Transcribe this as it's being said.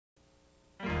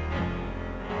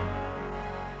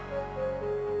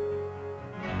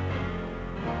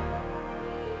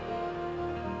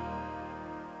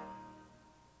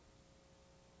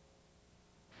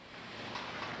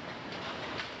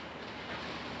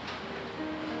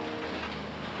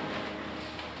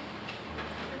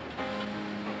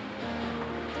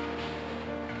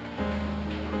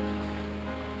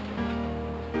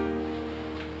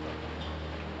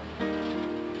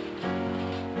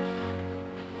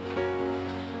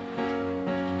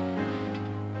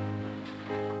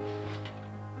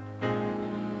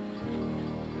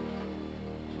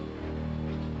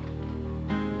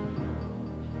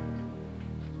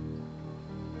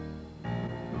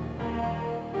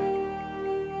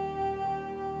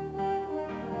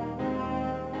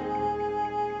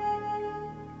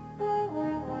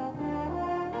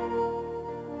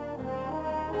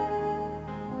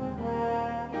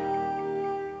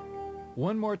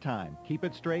One more time, keep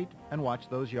it straight and watch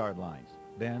those yard lines.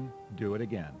 Then do it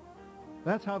again.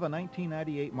 That's how the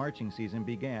 1998 marching season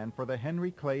began for the Henry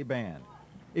Clay Band.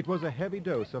 It was a heavy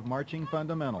dose of marching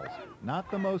fundamentals, not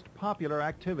the most popular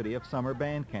activity of summer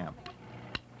band camp.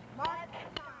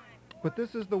 But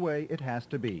this is the way it has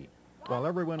to be. While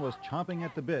everyone was chomping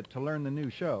at the bit to learn the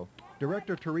new show,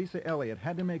 Director Teresa Elliott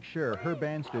had to make sure her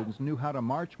band students knew how to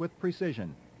march with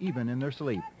precision, even in their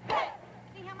sleep.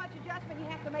 See how much adjustment you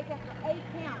have to make after 8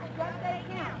 counts. Just 8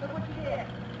 counts. Look what you did.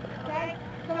 Okay?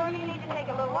 Some of you need to take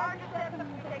a little larger step, some of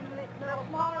you take a little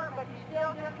smaller, but you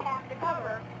still just have to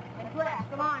cover and dress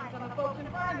the lines on the folks in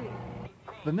front of you.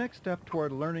 The next step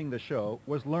toward learning the show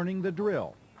was learning the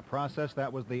drill, a process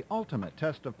that was the ultimate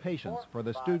test of patience for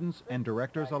the students and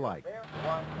directors alike.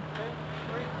 1, 2,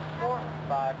 3, 4,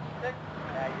 5, 6.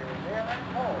 Now you're there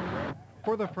and hold.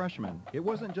 For the freshmen, it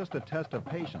wasn't just a test of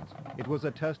patience, it was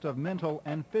a test of mental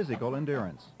and physical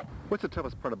endurance. What's the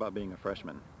toughest part about being a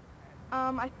freshman?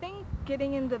 I think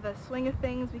getting into the swing of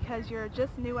things because you're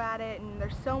just new at it and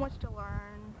there's so much to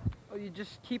learn. Well, you're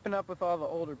just keeping up with all the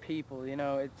older people, you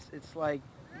know, it's like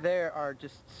they are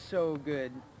just so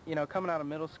good. You know, coming out of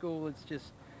middle school,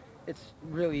 it's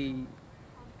really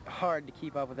hard to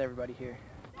keep up with everybody here.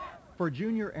 For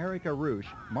junior Erica Roosh,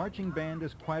 marching band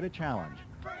is quite a challenge.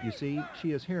 You see,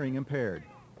 she is hearing impaired.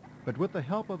 But with the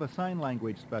help of a sign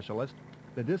language specialist,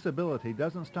 the disability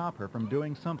doesn't stop her from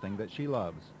doing something that she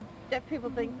loves. Deaf people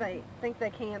think they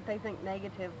can't. They think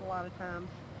negative a lot of times.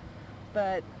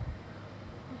 But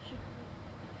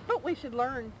we should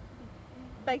learn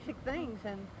basic things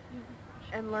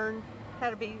and learn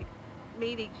how to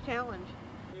meet each challenge.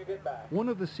 One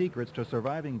of the secrets to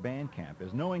surviving band camp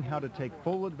is knowing how to take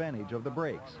full advantage of the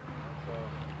breaks.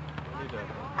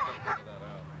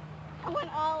 I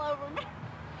went all over me.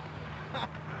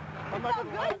 It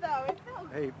felt good, though. It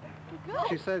felt Hey,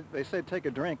 good. they said take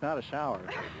a drink, not a shower.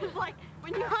 It's like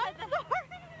when you hide the door.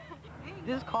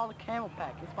 This is called a camel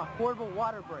pack. It's my portable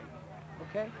water break,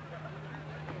 okay?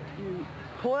 You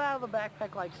pull it out of the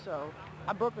backpack like so.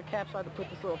 I broke the cap so I had to put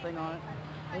this little thing on it.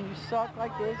 And you suck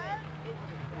like this,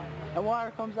 and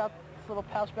water comes out this little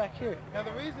pouch back here. Now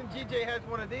the reason GJ has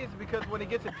one of these is because when he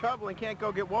gets in trouble and can't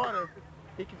go get water,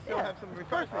 he can still have some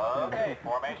refreshment. Okay,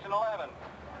 formation 11.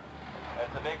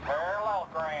 That's a big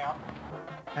parallelogram.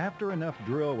 After enough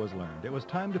drill was learned, it was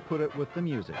time to put it with the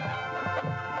music.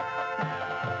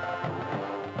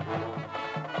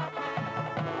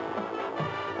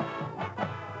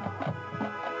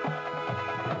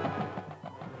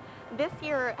 This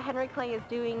year, Henry Clay is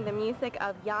doing the music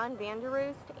of Jan van der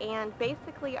Roost, and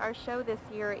basically our show this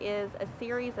year is a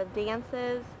series of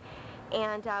dances,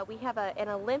 and we have an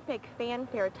Olympic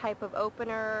fanfare type of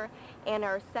opener, and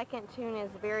our second tune is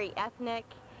very ethnic,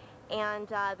 and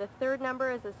the third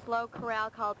number is a slow chorale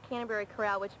called Canterbury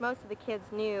Chorale, which most of the kids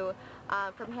knew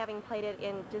from having played it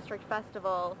in District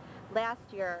Festival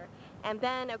last year. And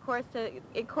then, of course, to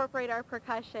incorporate our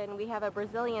percussion, we have a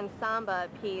Brazilian samba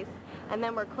piece, and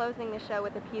then we're closing the show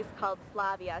with a piece called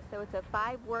Slavia. So it's a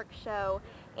 5-work show,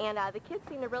 and the kids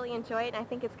seem to really enjoy it, and I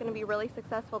think it's going to be really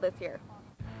successful this year.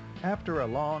 After a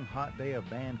long, hot day of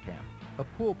band camp, a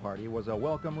pool party was a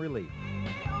welcome relief.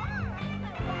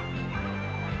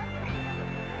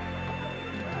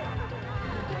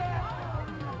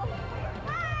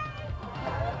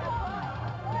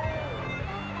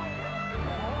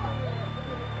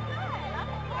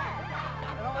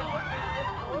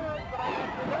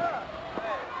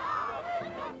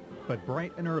 But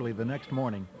bright and early the next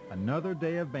morning, another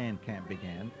day of band camp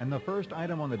began, and the first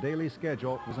item on the daily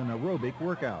schedule was an aerobic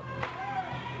workout.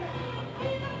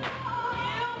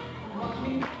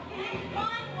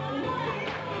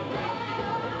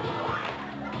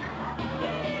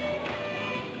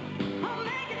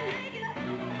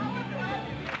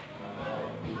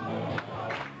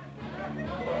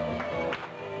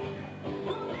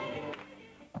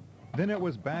 Then it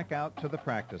was back out to the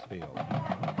practice field.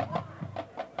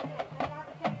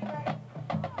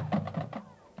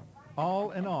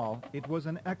 All in all, it was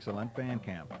an excellent band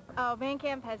camp. Oh, band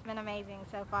camp has been amazing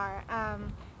so far.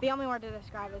 The only word to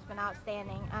describe has been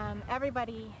outstanding.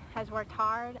 Everybody has worked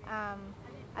hard.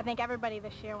 I think everybody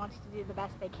this year wants to do the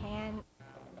best they can.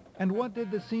 And what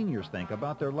did the seniors think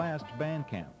about their last band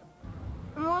camp?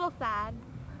 I'm a little sad.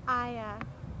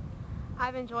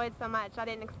 I've enjoyed so much. I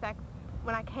didn't expect,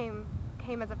 when I came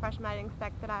as a freshman, I didn't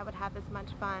expect that I would have this much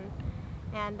fun.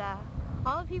 And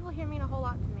all the people here mean a whole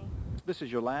lot to me. This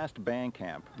is your last band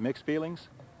camp. Mixed feelings?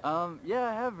 Yeah,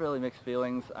 I have really mixed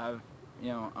feelings. I'm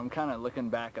kind of looking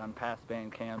back on past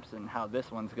band camps and how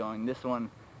this one's going. This one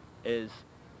is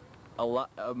a lot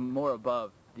more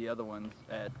above the other ones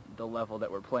at the level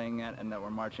that we're playing at and that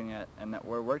we're marching at and that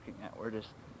we're working at. We're just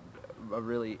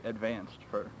really advanced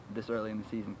for this early in the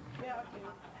season.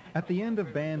 At the end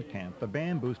of band camp, the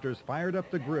band boosters fired up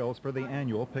the grills for the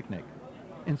annual picnic.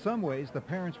 In some ways, the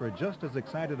parents were just as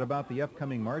excited about the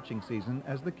upcoming marching season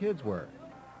as the kids were.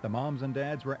 The moms and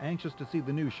dads were anxious to see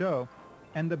the new show,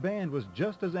 and the band was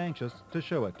just as anxious to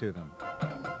show it to them.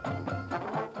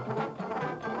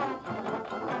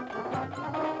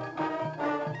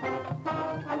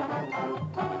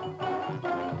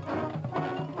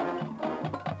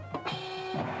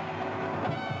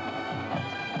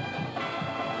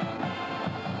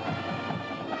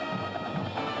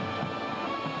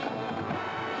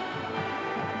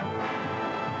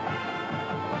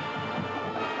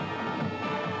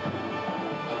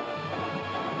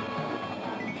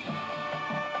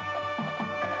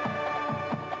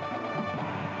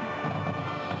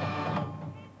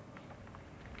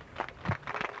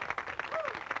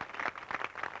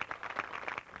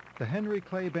 The Henry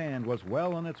Clay Band was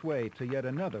well on its way to yet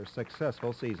another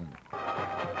successful season.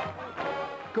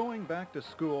 Going back to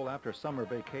school after summer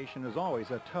vacation is always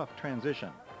a tough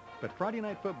transition, but Friday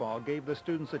Night Football gave the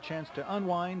students a chance to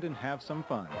unwind and have some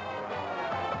fun.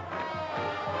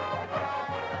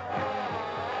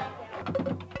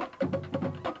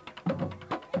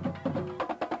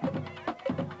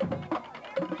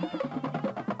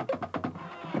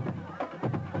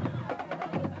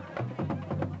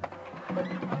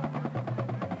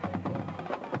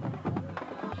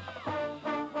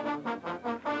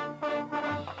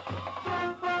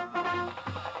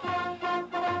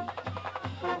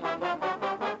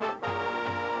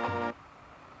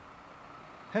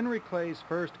 Henry Clay's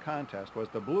first contest was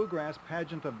the Bluegrass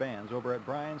Pageant of Bands over at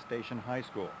Bryan Station High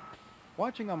School.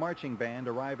 Watching a marching band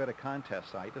arrive at a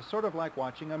contest site is sort of like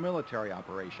watching a military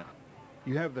operation.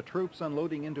 You have the troops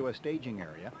unloading into a staging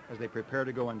area as they prepare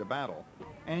to go into battle,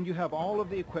 and you have all of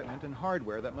the equipment and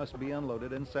hardware that must be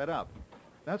unloaded and set up.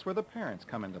 That's where the parents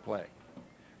come into play.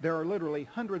 There are literally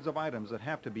hundreds of items that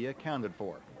have to be accounted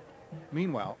for.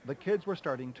 Meanwhile, the kids were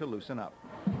starting to loosen up.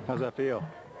 How's that feel?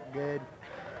 Good.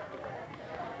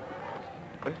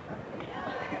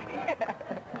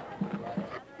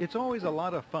 It's always a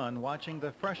lot of fun watching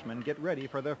the freshmen get ready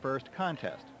for their first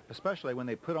contest, especially when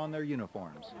they put on their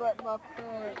uniforms. But my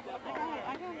parents.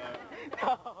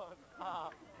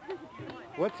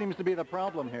 What seems to be the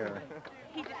problem here?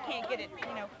 He just can't get it,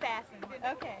 fastened.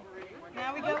 Okay.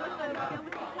 Now we go with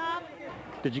the top.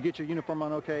 Did you get your uniform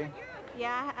on okay?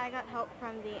 Yeah, I got help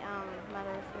from the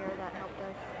mothers here that helped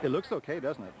us. It looks okay,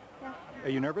 doesn't it? Yeah. Are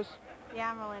you nervous? Yeah,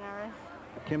 I'm really nervous.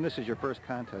 Kim, this is your first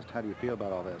contest. How do you feel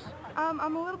about all this?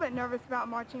 I'm a little bit nervous about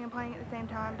marching and playing at the same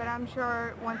time, but I'm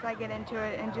sure once I get into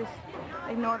it and just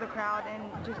ignore the crowd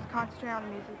and just concentrate on the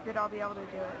music that I'll be able to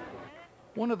do it.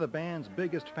 One of the band's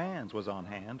biggest fans was on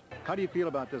hand. How do you feel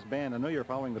about this band? I know you're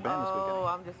following the band this weekend. Oh,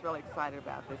 I'm just really excited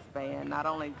about this band. Not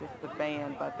only just the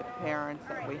band, but the parents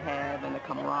that we have and the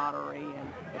camaraderie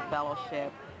and the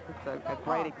fellowship. It's a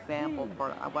great example for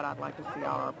what I'd like to see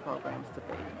all our programs to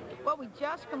be. Well, we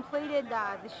just completed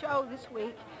the show this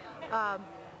week.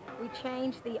 We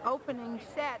changed the opening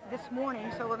set this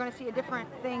morning, so we're going to see a different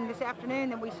thing this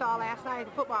afternoon than we saw last night at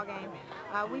the football game.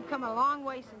 We've come a long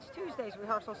way since Tuesday's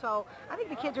rehearsal, so I think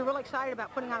the kids are really excited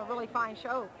about putting on a really fine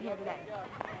show here today.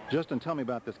 Justin, tell me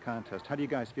about this contest. How do you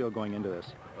guys feel going into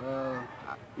this?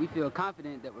 We feel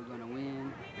confident that we're going to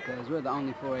win because we're the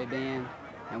only 4A band,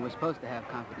 and we're supposed to have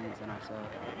confidence in ourselves.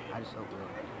 I just hope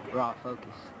we're all focused.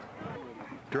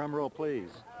 Drum roll, please.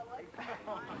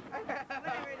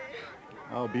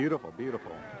 Oh, beautiful,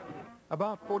 beautiful.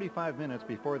 About 45 minutes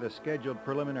before the scheduled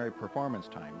preliminary performance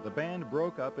time, the band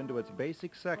broke up into its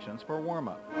basic sections for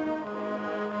warm-up.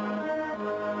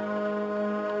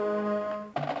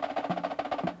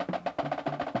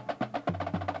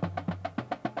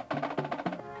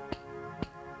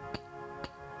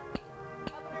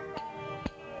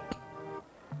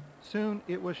 Soon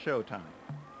it was showtime.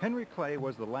 Henry Clay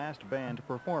was the last band to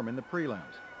perform in the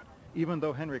prelims. Even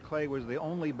though Henry Clay was the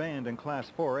only band in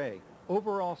Class 4A,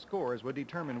 overall scores would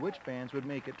determine which bands would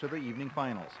make it to the evening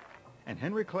finals. And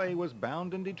Henry Clay was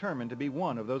bound and determined to be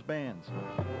one of those bands.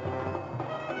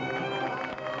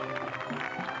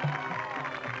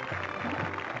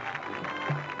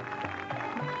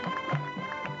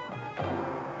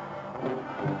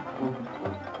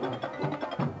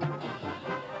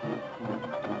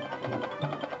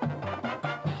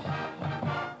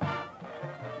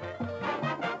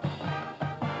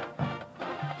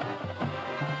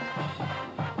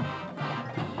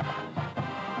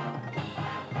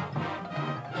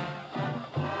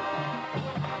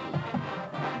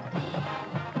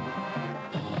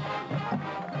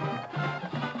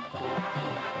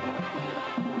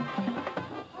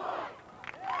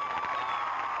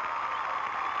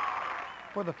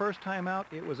 For the first time out,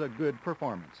 it was a good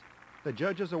performance. The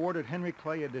judges awarded Henry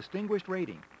Clay a distinguished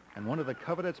rating and one of the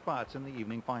coveted spots in the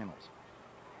evening finals.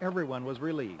 Everyone was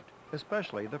relieved,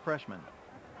 especially the freshmen.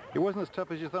 It wasn't as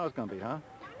tough as you thought it was going to be, huh?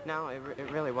 No, it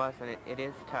really wasn't. It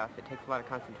is tough. It takes a lot of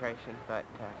concentration, but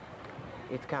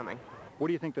it's coming. What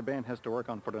do you think the band has to work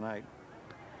on for tonight?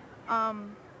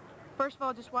 First of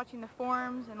all, just watching the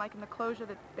forms and like in the closure,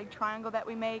 the big triangle that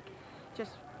we make,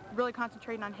 just really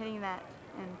concentrating on hitting that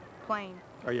and playing.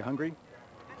 Are you hungry?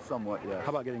 Somewhat, yes.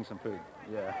 How about getting some food?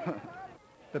 Yeah.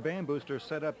 The band boosters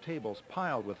set up tables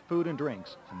piled with food and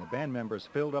drinks, and the band members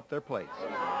filled up their plates.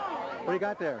 What do you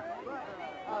got there?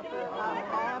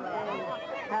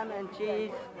 Ham and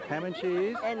cheese. Ham and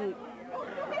cheese? And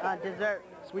dessert.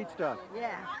 Sweet stuff.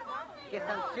 Yeah. Get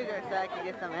some sugar so I can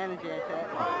get some energy into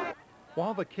it.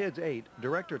 While the kids ate,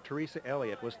 director Teresa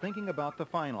Elliott was thinking about the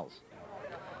finals.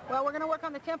 Well, we're going to work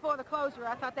on the tempo of the closer.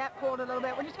 I thought that pulled a little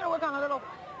bit. We're just going to work on a little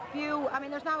few, I mean,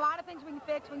 there's not a lot of things we can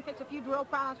fix. We can fix a few drill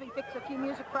problems. We can fix a few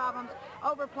music problems,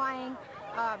 overplaying,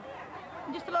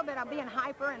 just a little bit of being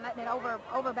hyper and letting it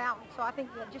overbalance. So I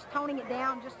think that just toning it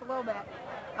down just a little bit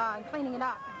and cleaning it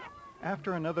up.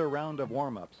 After another round of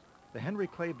warm-ups, the Henry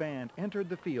Clay Band entered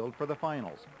the field for the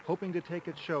finals, hoping to take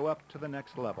its show up to the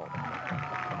next level.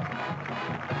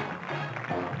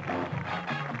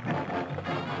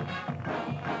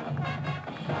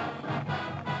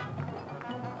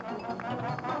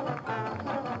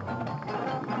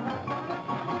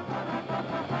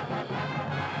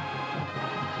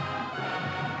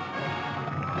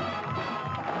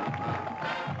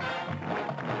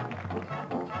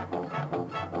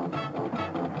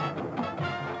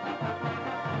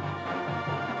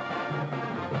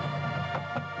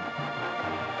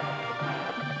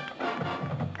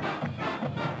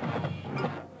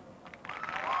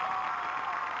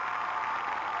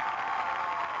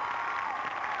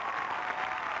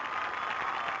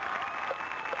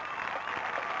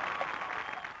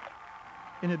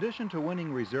 In addition to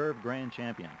winning Reserve Grand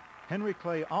Champion, Henry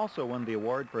Clay also won the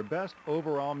award for Best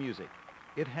Overall Music.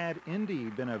 It had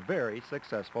indeed been a very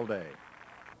successful day.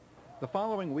 The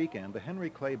following weekend, the Henry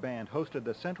Clay Band hosted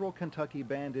the Central Kentucky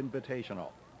Band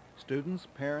Invitational. Students,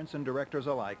 parents, and directors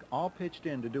alike all pitched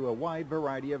in to do a wide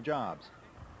variety of jobs.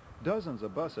 Dozens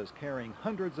of buses carrying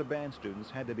hundreds of band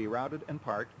students had to be routed and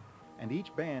parked, and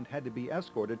each band had to be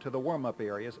escorted to the warm-up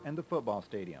areas and the football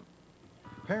stadium.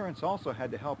 Parents also had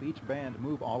to help each band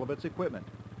move all of its equipment.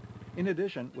 In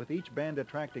addition, with each band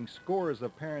attracting scores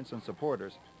of parents and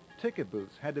supporters, ticket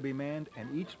booths had to be manned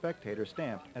and each spectator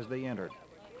stamped as they entered.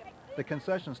 The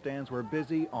concession stands were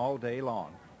busy all day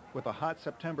long. With a hot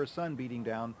September sun beating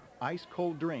down,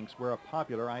 ice-cold drinks were a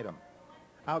popular item.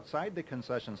 Outside the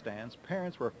concession stands,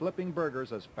 parents were flipping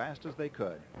burgers as fast as they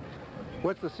could.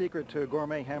 What's the secret to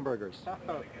gourmet hamburgers?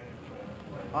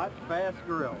 Hot, fast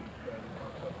grill.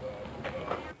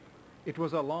 It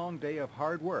was a long day of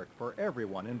hard work for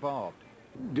everyone involved.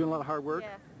 Doing a lot of hard work?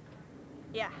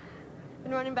 Yeah.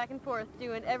 Been running back and forth,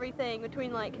 doing everything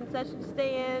between like concession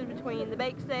stand, between the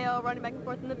bake sale, running back and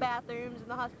forth in the bathrooms, in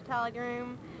the hospitality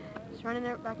room, just running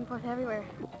back and forth everywhere.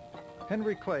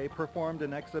 Henry Clay performed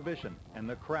an exhibition, and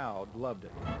the crowd loved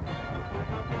it.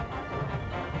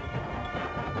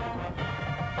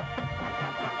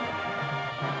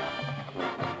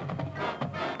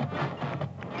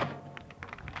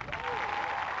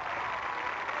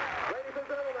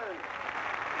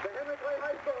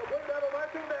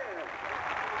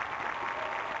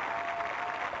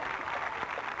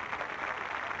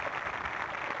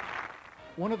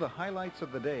 One of the highlights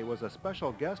of the day was a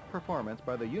special guest performance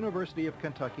by the University of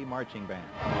Kentucky Marching Band.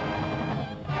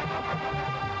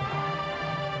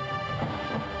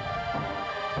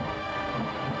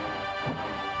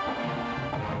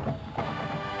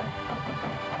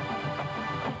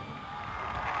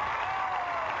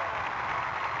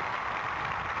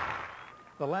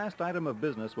 The last item of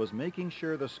business was making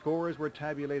sure the scores were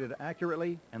tabulated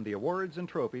accurately and the awards and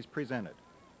trophies presented.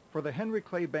 For the Henry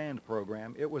Clay Band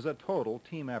program, it was a total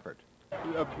team effort.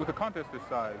 With a contest this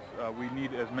size, we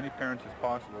need as many parents as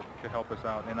possible to help us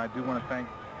out, and I do want to thank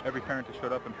every parent that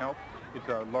showed up and helped. It's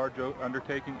a large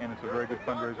undertaking, and it's a very good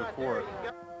fundraiser for us.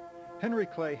 Henry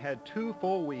Clay had 2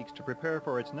 full weeks to prepare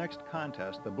for its next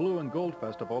contest, the Blue and Gold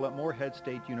Festival at Morehead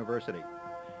State University.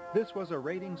 This was a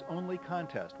ratings-only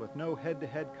contest with no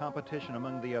head-to-head competition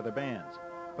among the other bands,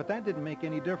 but that didn't make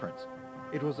any difference.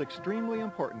 It was extremely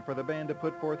important for the band to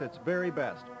put forth its very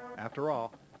best. After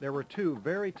all, there were 2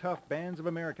 very tough Bands of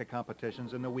America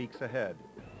competitions in the weeks ahead.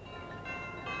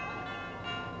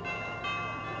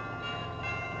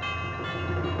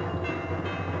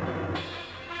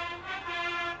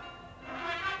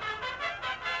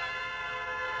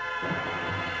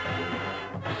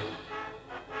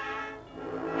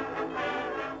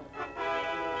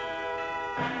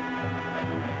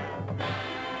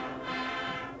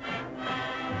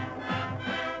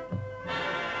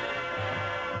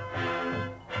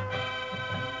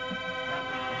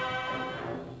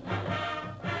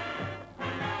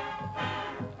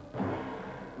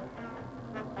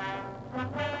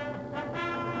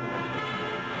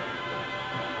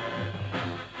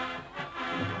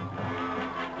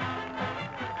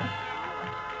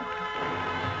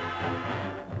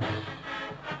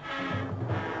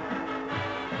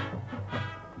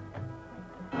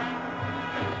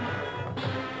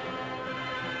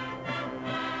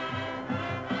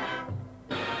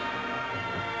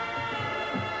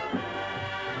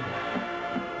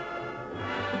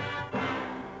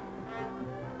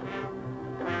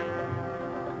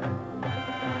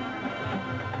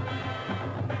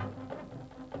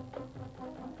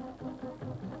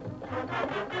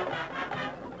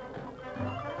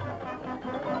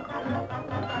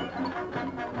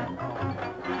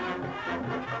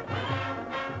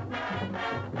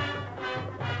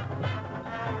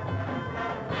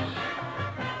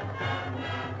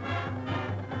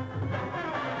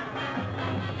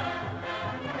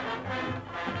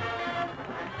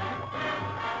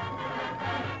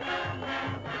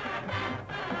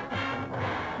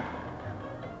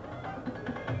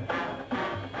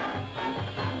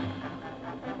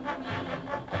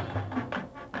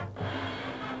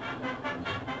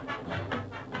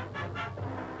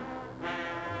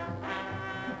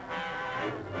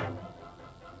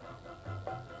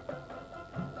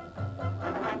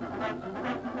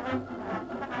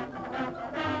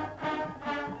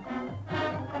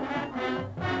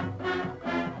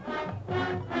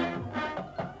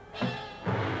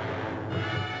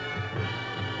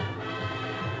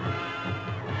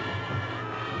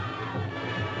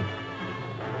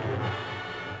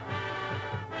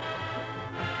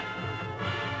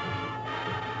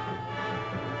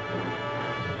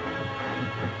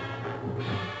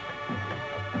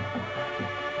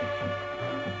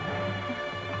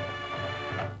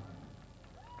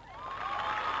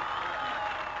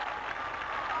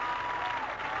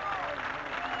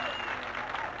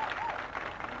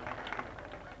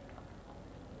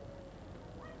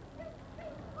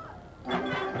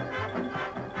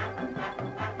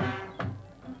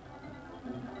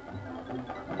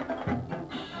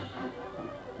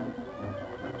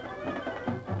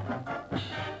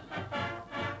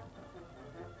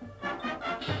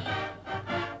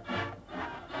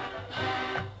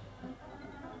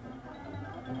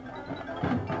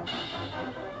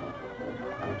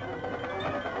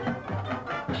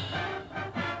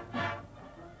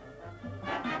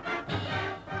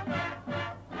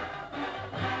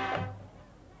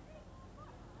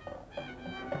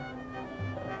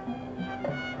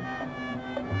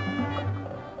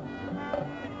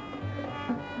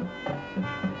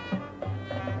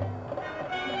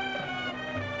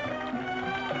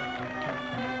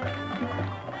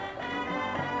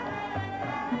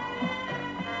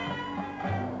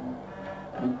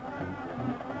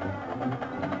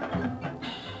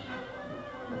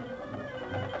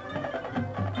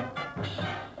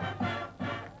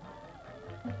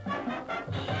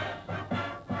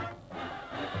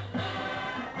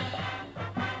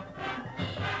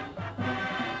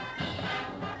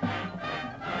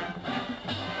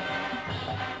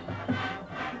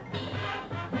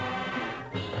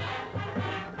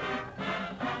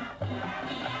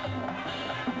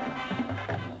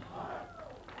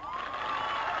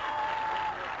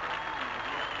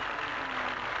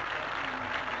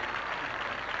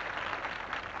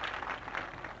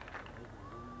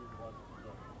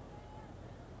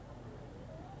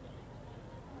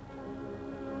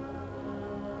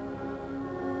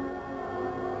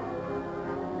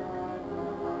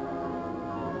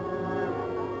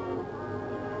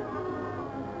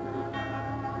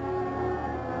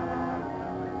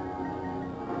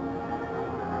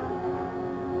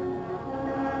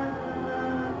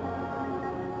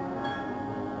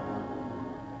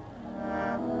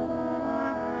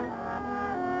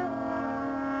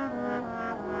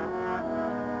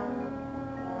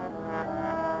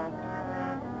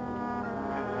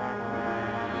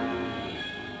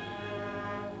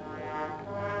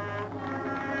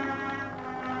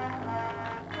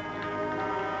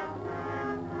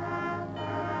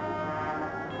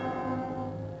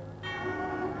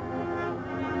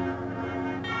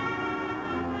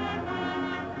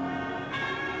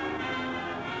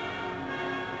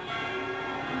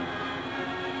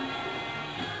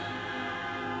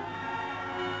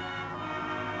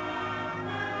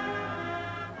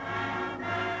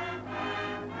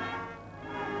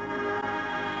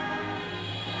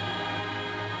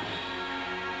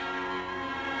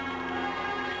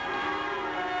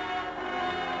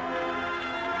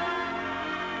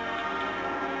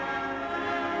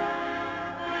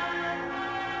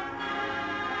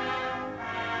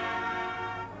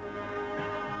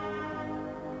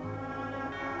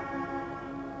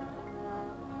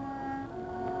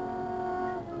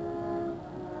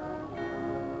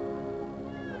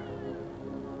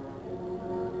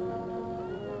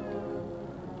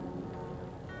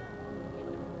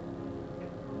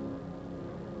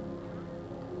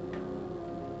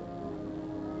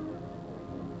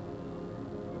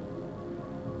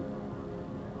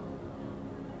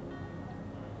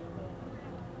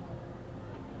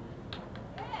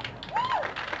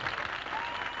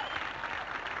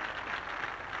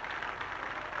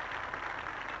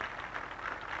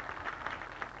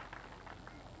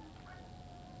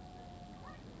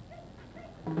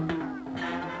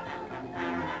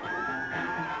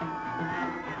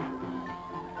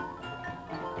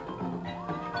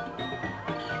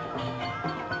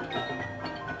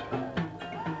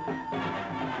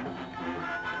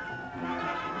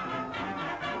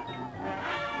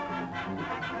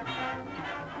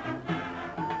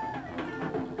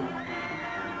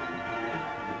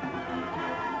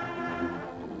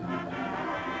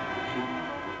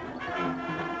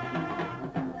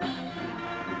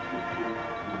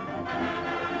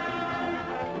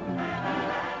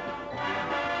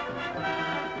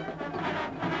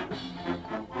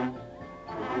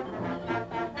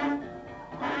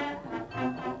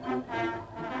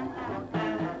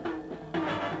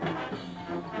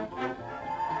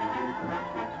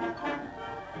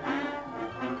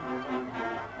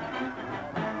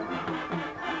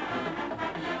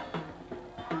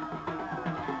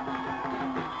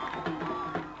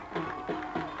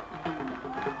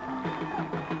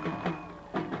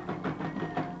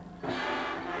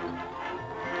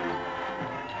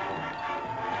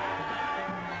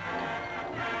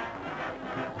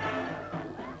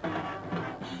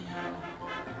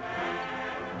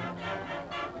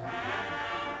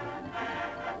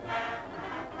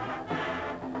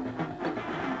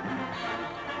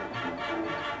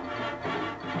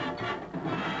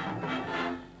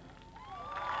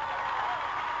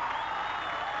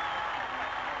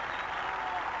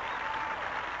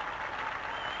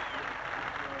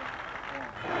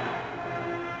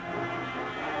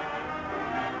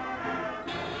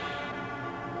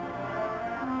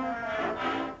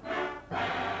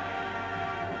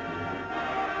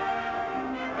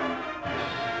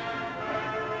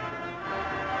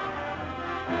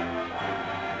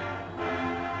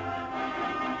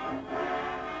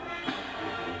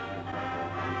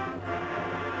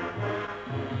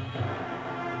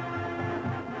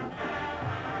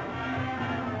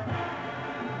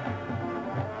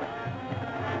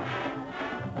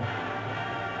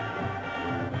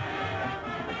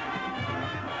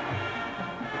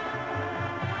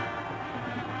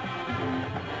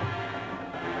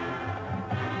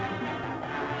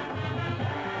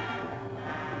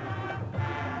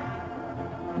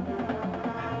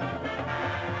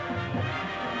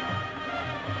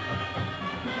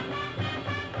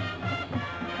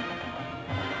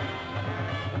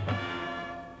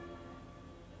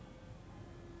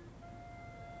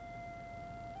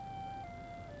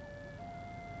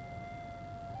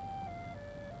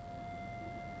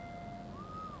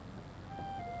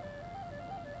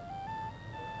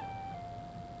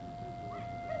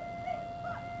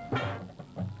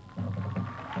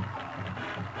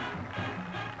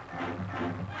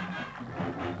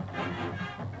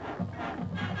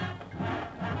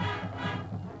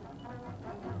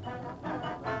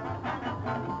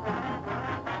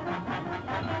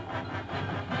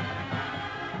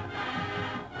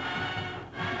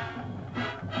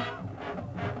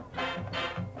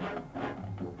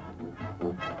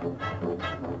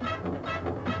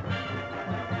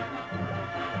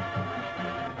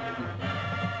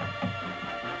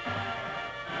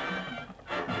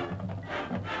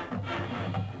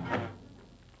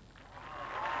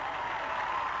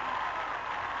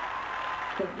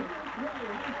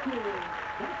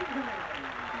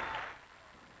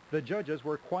 The judges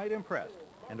were quite impressed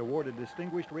and awarded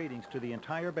distinguished ratings to the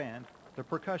entire band, the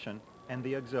percussion, and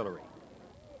the auxiliary.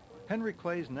 Henry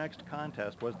Clay's next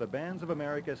contest was the Bands of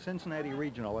America Cincinnati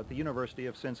Regional at the University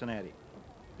of Cincinnati.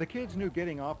 The kids knew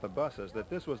getting off the buses that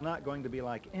this was not going to be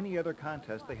like any other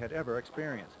contest they had ever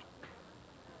experienced.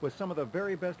 With some of the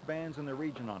very best bands in the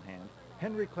region on hand,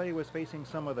 Henry Clay was facing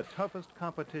some of the toughest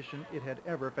competition it had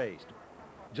ever faced.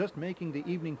 Just making the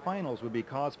evening finals would be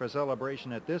cause for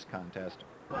celebration at this contest.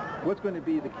 What's going to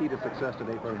be the key to success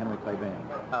today for the Henry Clay Band?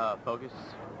 Focus,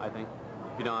 I think.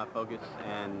 If you don't have focus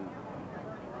and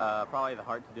probably the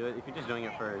heart to do it, if you're just doing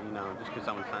it for, just because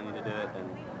someone's telling you to do it, then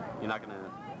you're not going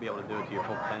to be able to do it to your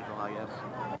full potential, I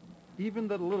guess. Even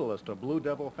the littlest of Blue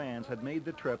Devil fans had made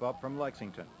the trip up from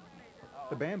Lexington.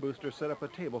 The band boosters set up a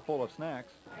table full of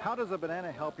snacks. How does a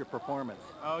banana help your performance?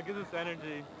 Oh, it gives us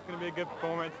energy. It's going to be a good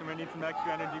performance, and we need some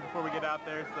extra energy before we get out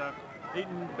there, so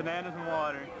eating bananas and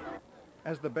water.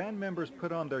 As the band members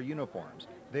put on their uniforms,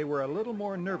 they were a little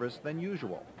more nervous than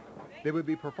usual. They would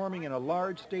be performing in a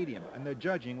large stadium, and the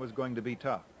judging was going to be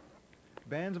tough.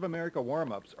 Bands of America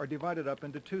warm-ups are divided up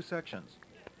into two sections.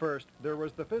 First, there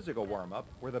was the physical warm-up,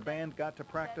 where the band got to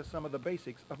practice some of the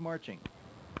basics of marching.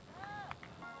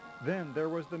 Then there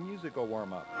was the musical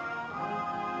warm-up.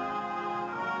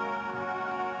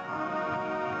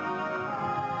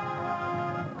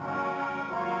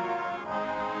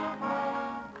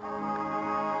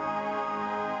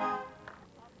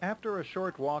 After a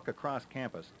short walk across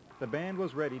campus, the band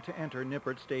was ready to enter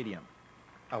Nippert Stadium.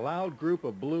 A loud group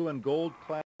of blue and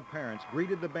gold-clad parents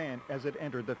greeted the band as it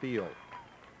entered the field.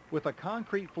 With a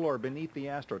concrete floor beneath the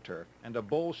AstroTurf and a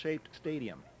bowl-shaped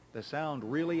stadium, the sound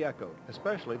really echoed,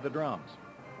 especially the drums.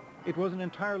 It was an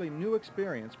entirely new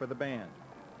experience for the band.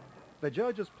 The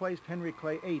judges placed Henry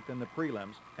Clay 8th in the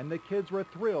prelims, and the kids were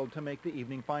thrilled to make the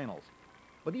evening finals.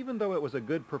 But even though it was a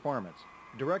good performance,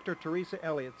 Director Teresa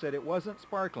Elliott said it wasn't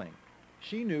sparkling.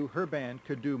 She knew her band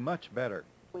could do much better.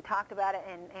 We talked about it,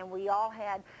 and we all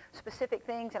had specific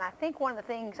things, and I think one of the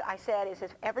things I said is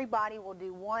if everybody will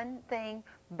do one thing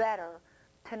better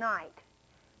tonight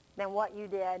than what you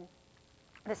did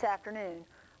this afternoon,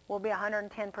 we'll be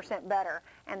 110% better,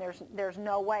 and there's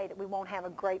no way that we won't have a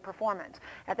great performance.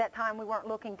 At that time, we weren't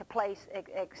looking to place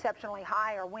exceptionally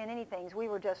high or win anything. We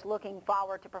were just looking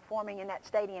forward to performing in that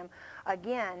stadium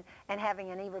again and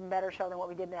having an even better show than what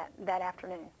we did that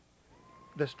afternoon.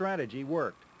 The strategy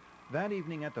worked. That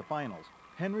evening at the finals,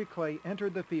 Henry Clay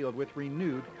entered the field with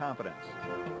renewed confidence.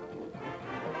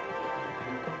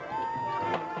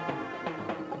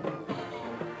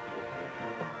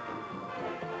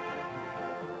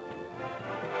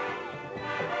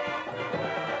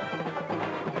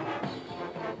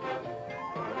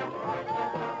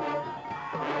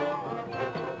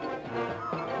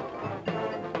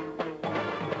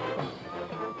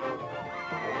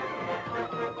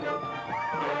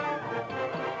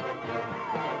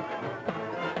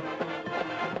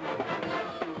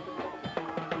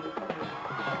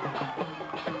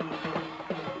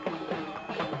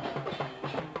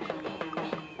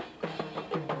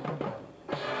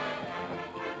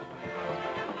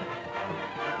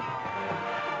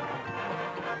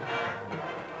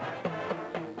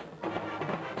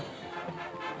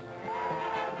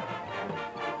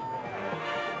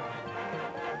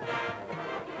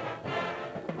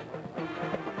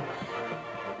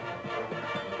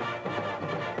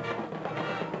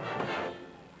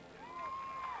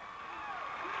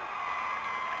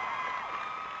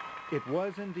 It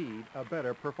was indeed a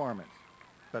better performance.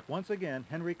 But once again,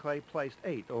 Henry Clay placed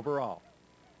 8th overall.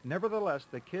 Nevertheless,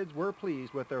 the kids were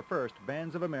pleased with their first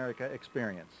Bands of America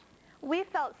experience. We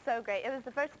felt so great. It was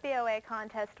the first BOA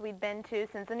contest we'd been to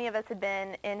since any of us had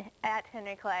been at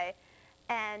Henry Clay,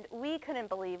 and we couldn't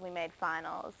believe we made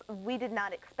finals. We did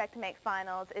not expect to make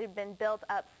finals. It had been built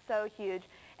up so huge,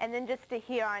 and then just to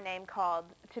hear our name called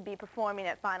to be performing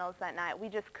at finals that night, we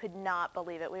just could not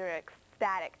believe it. We were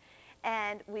ecstatic.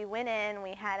 And we went in,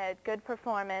 we had a good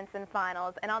performance in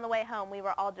finals, and on the way home we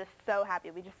were all just so happy.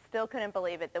 We just still couldn't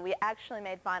believe it that we actually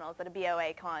made finals at a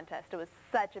BOA contest. It was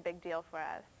such a big deal for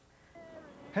us.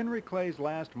 Henry Clay's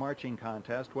last marching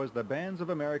contest was the Bands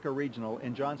of America Regional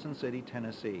in Johnson City,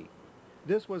 Tennessee.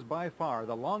 This was by far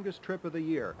the longest trip of the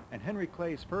year, and Henry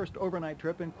Clay's first overnight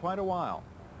trip in quite a while.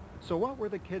 So what were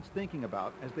the kids thinking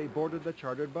about as they boarded the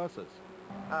chartered buses?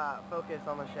 Focus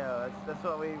on the show. That's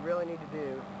what we really need to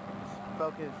do.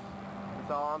 Focus.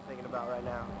 That's all I'm thinking about right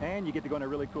now. And you get to go on a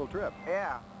really cool trip.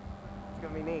 Yeah. It's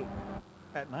going to be neat.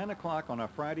 At 9 o'clock on a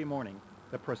Friday morning,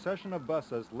 the procession of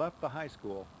buses left the high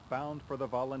school bound for the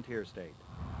Volunteer State.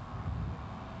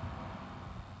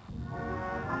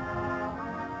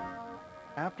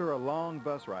 After a long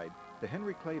bus ride, the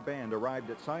Henry Clay Band arrived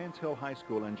at Science Hill High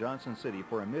School in Johnson City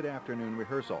for a mid-afternoon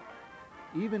rehearsal.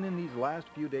 Even in these last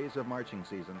few days of marching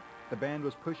season, the band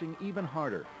was pushing even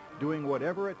harder, doing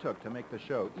whatever it took to make the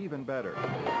show even better.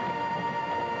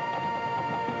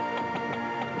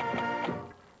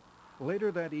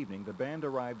 Later that evening, the band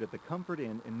arrived at the Comfort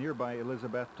Inn in nearby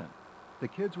Elizabethton. The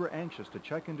kids were anxious to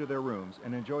check into their rooms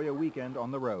and enjoy a weekend on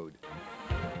the road.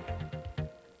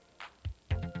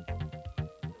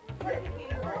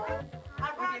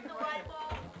 I brought the light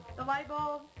bulb. The light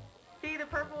bulb. See the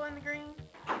purple and the green?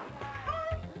 Hi.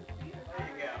 There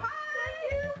you go. Hi.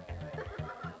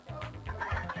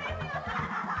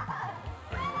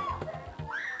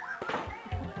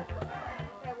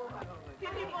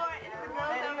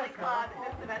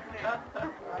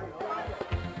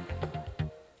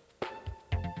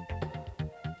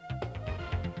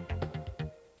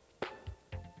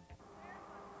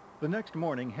 The next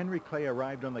morning, Henry Clay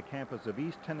arrived on the campus of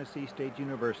East Tennessee State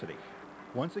University.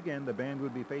 Once again, the band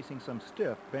would be facing some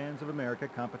stiff Bands of America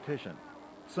competition.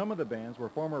 Some of the bands were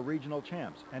former regional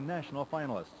champs and national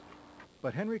finalists.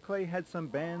 But Henry Clay had some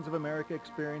Bands of America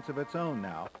experience of its own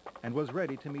now and was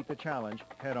ready to meet the challenge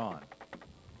head-on.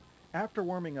 After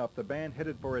warming up, the band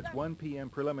headed for its 1 p.m.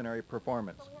 preliminary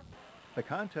performance. The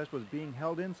contest was being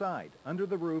held inside, under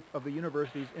the roof of the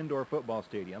university's indoor football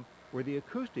stadium, where the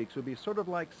acoustics would be sort of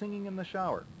like singing in the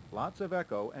shower, lots of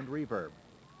echo and reverb.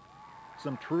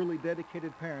 Some truly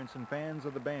dedicated parents and fans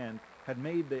of the band had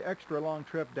made the extra long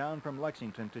trip down from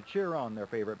Lexington to cheer on their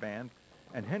favorite band,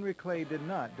 and Henry Clay did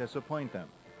not disappoint them.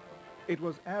 It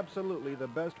was absolutely the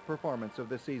best performance of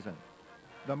the season.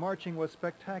 The marching was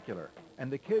spectacular,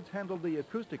 and the kids handled the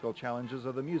acoustical challenges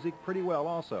of the music pretty well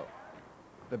also.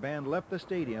 The band left the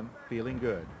stadium feeling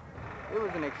good. It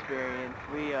was an experience.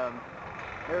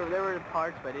 There were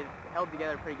parts, but it held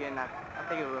together pretty good, and I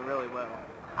think it went really well.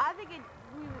 I think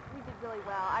we did really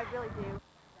well. I really do.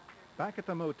 Back at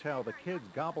the motel, the kids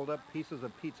gobbled up pieces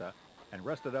of pizza and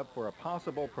rested up for a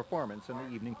possible performance in the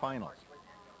evening finals.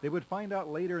 They would find out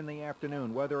later in the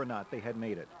afternoon whether or not they had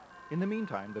made it. In the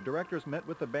meantime, the directors met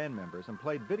with the band members and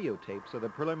played videotapes of the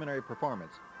preliminary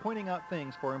performance, pointing out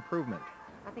things for improvement.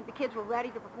 I think the kids were ready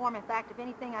to perform. In fact, if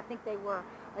anything, I think they were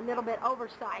a little bit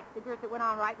oversized. The group that went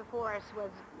on right before us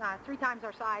was 3 times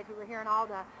our size. We were hearing all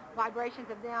the vibrations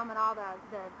of them and all the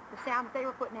sound that they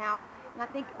were putting out. And I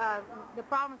think the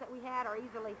problems that we had are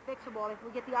easily fixable if we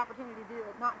get the opportunity to do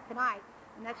it, not tonight.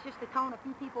 And that's just to tone a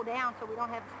few people down so we don't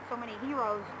have so many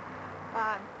heroes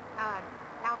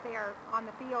out there on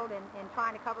the field and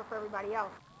trying to cover for everybody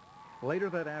else.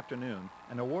 Later that afternoon,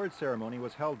 an award ceremony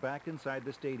was held back inside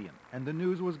the stadium, and the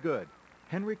news was good.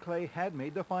 Henry Clay had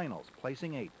made the finals,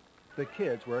 placing 8th. The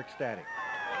kids were ecstatic.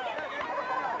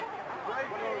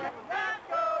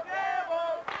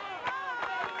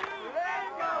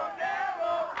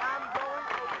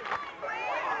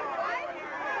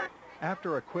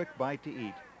 After a quick bite to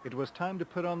eat, it was time to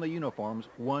put on the uniforms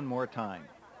one more time.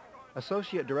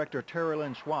 Associate Director Tara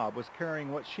Lynn Schwab was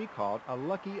carrying what she called a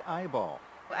lucky eyeball.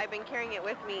 I've been carrying it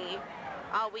with me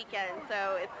all weekend,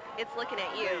 so it's looking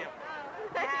at you.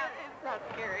 It's not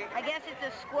scary. I guess it's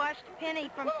a squashed penny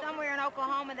from somewhere in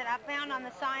Oklahoma that I found on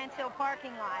the Science Hill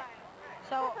parking lot.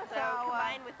 So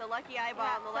combined with the lucky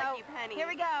eyeball and the lucky penny. Here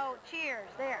we go. Cheers.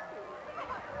 There.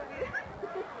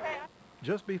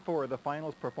 Just before the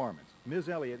finals performance, Ms.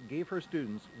 Elliott gave her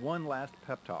students one last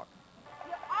pep talk.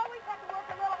 You always have to work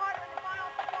a little harder in the final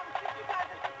performance just because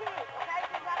it's a kid, okay?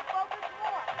 So you got to focus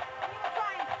more. You were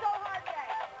trying so hard today.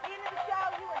 At the end of the show,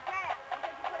 you were gassed because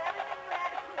you put everything you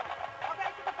had into it. Okay,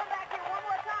 so you come back here one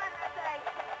more time and say,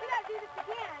 we got to do this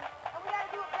again, and we got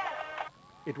to do it better.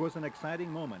 It was an exciting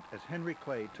moment as Henry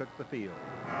Clay took the field.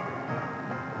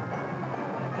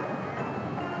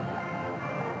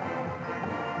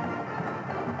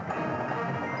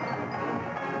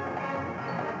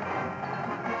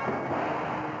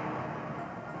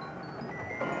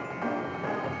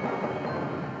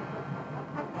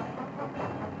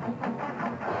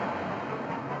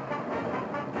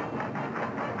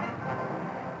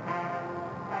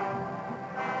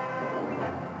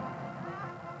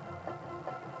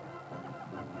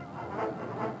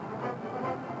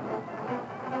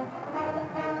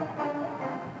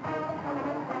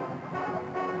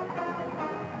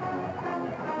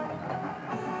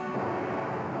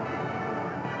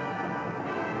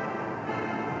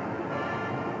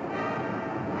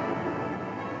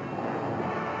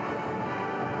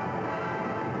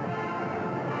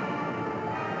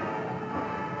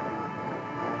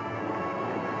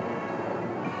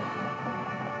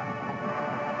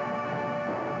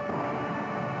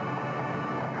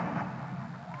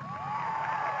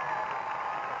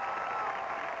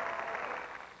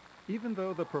 Even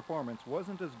though the performance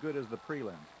wasn't as good as the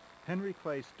prelims, Henry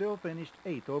Clay still finished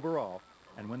 8th overall,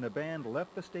 and when the band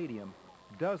left the stadium,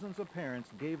 dozens of parents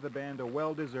gave the band a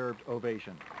well-deserved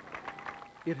ovation.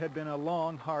 It had been a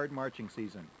long, hard marching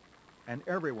season, and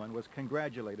everyone was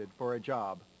congratulated for a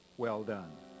job well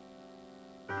done.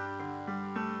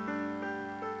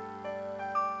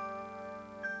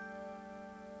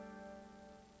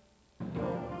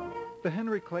 The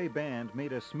Henry Clay Band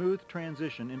made a smooth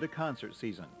transition into concert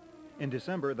season. In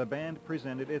December, the band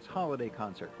presented its holiday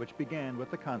concert, which began with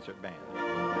the concert band.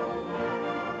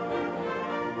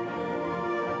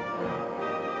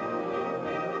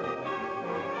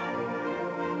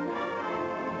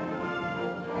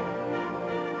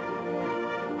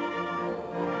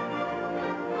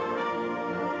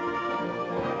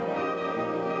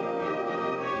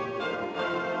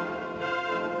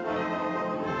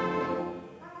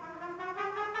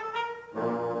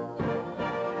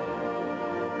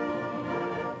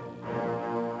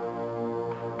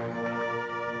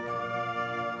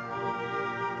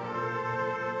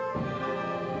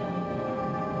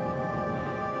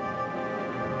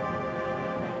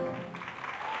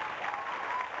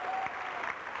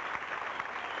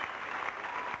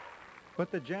 But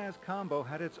the jazz combo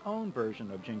had its own version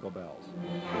of Jingle Bells.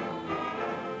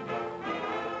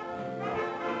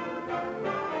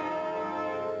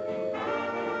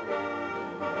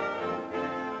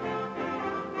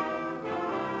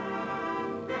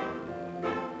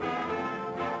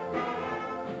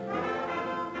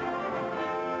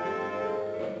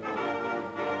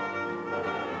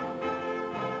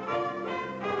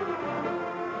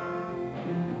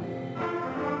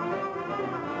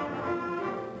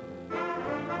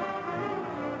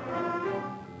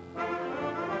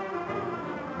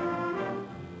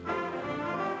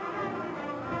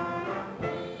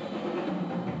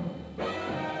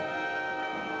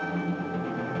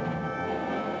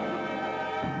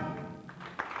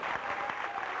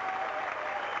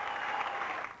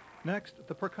 Next,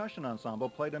 the percussion ensemble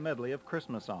played a medley of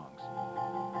Christmas songs.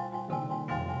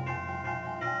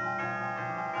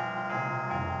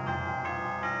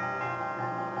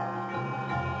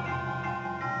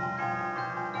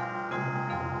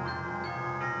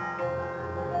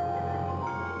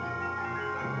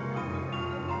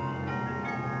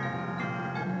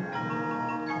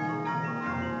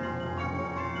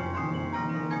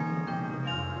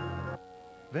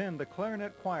 Then the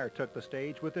clarinet choir took the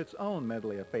stage with its own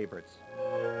medley of favorites.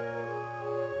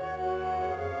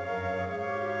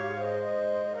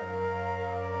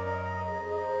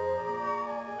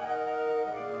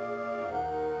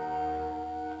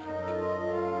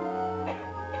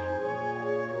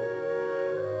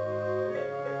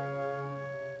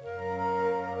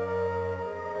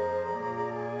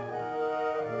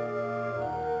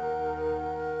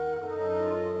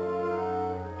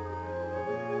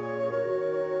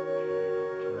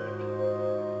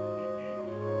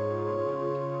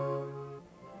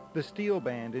 The Steel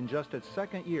Band, in just its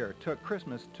second year, took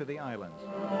Christmas to the islands.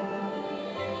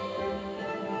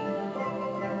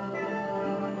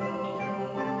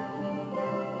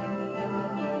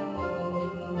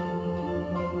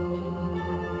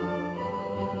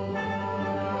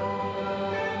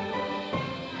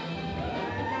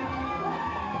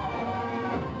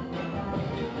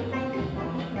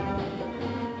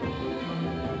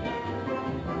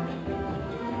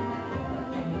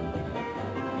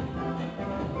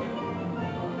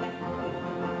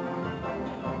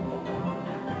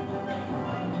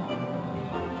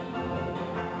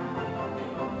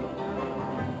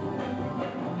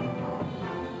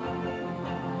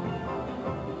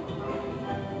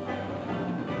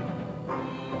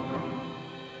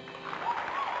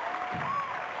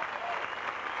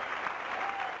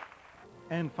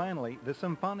 And finally, the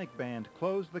symphonic band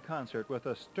closed the concert with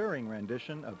a stirring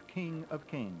rendition of King of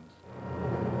Kings.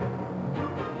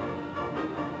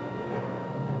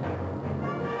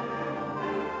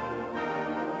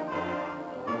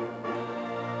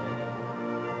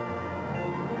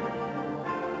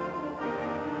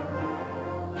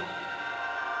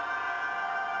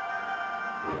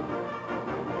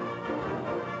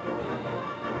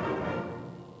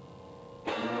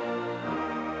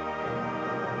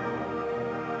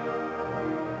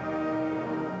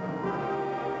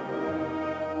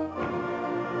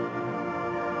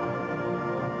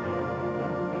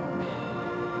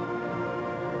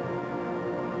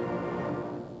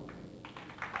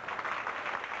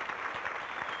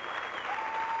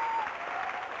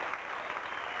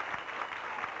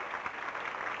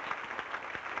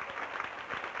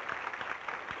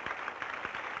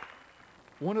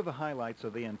 One of the highlights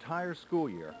of the entire school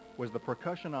year was the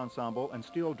percussion ensemble and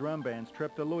steel drum band's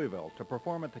trip to Louisville to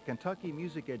perform at the Kentucky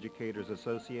Music Educators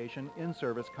Association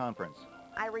in-service conference.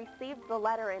 I received the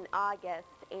letter in August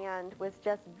and was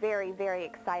just very, very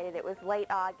excited. It was late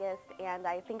August, and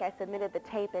I think I submitted the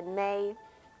tape in May.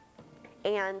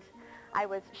 And I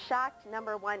was shocked,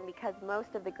 number one, because most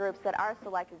of the groups that are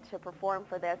selected to perform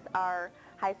for this are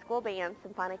high school bands,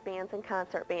 symphonic bands, and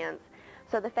concert bands.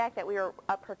 So the fact that we were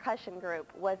a percussion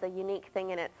group was a unique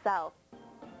thing in itself.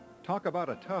 Talk about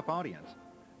a tough audience.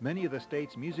 Many of the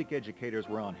state's music educators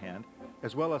were on hand,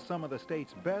 as well as some of the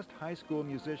state's best high school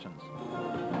musicians.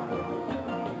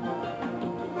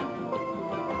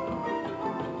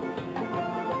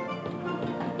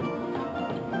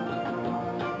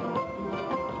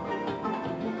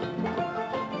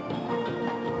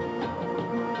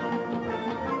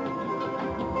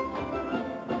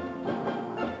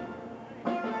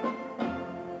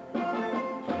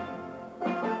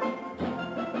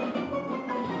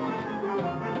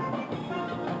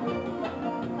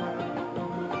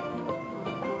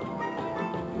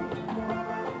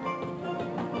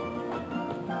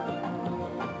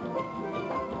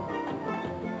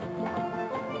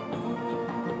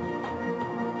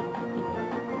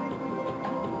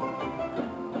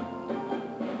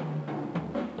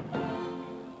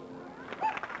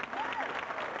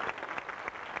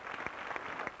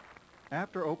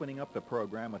 After opening up the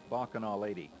program with Bacchanal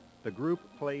Lady, the group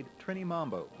played Trini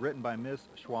Mambo, written by Miss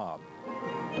Schwab.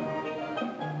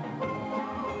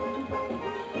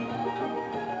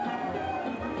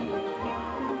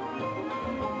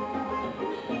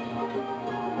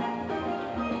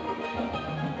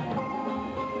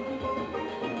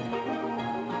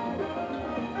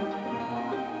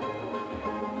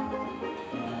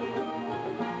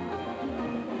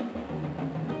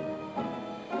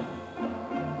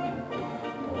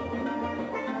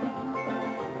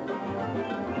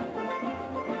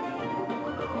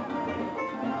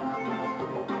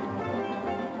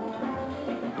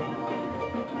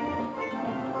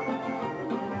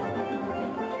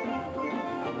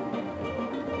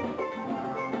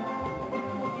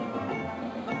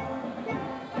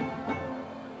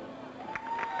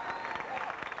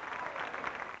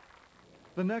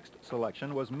 The next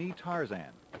selection was Me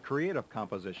Tarzan, a creative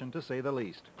composition to say the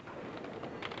least.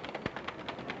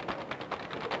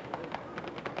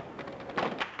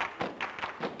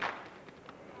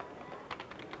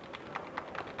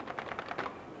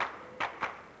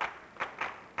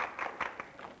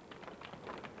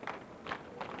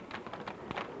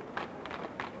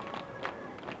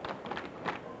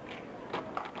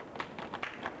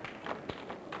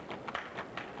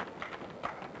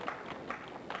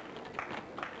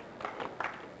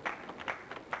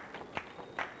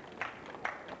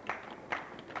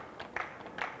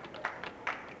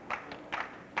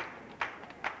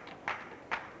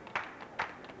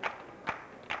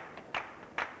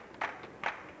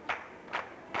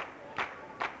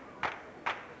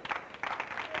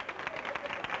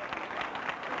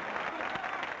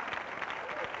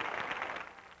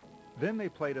 Then they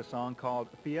played a song called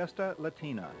Fiesta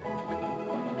Latina.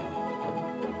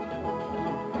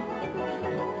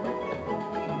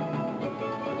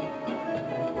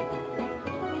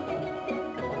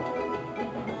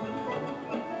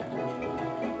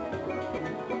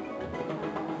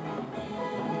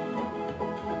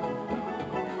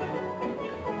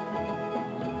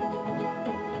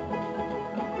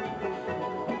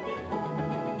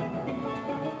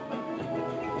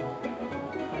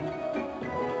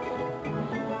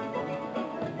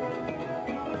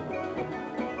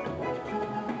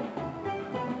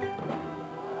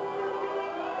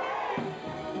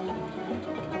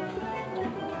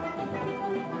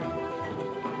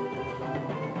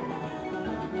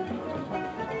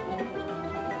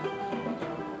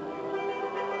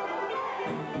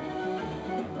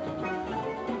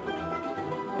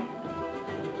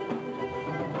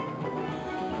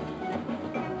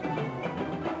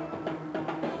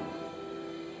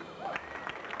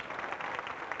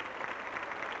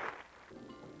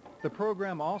 The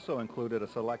program also included a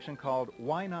selection called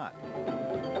Why Not?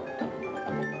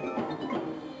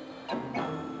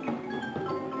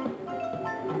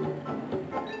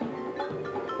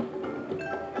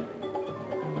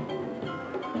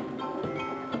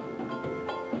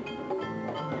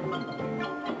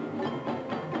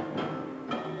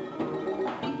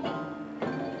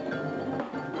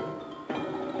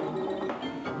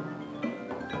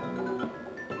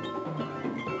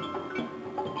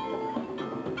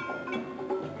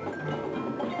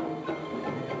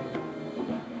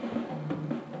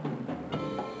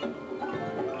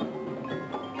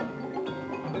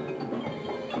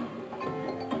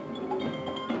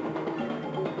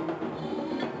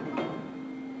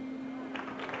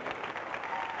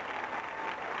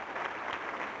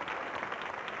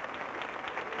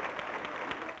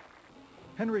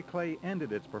 Henry Clay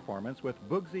ended its performance with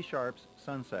Boogsie Sharp's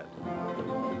Sunset.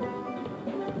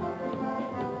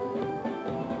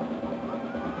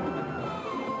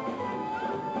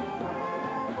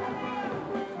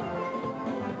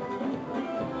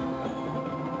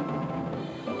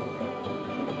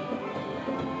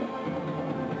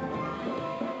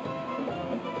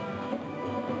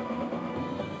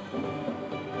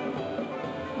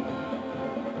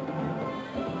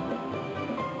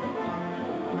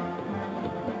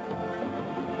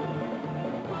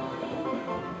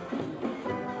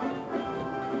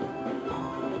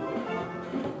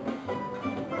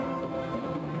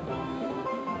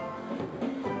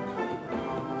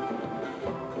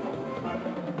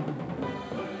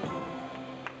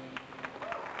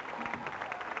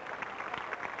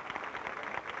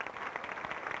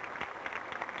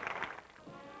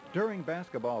 During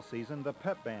basketball season, the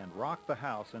pep band rocked the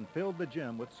house and filled the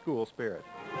gym with school spirit.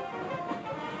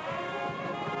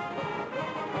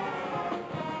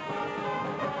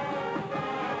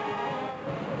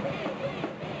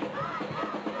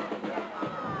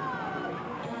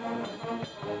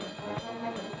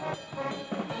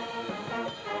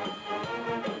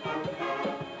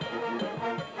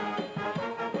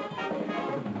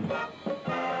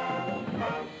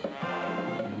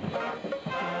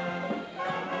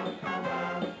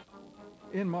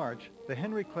 In March, the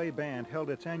Henry Clay Band held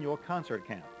its annual concert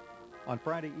camp. On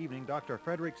Friday evening, Dr.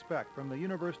 Frederick Speck from the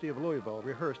University of Louisville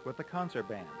rehearsed with the concert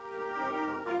band.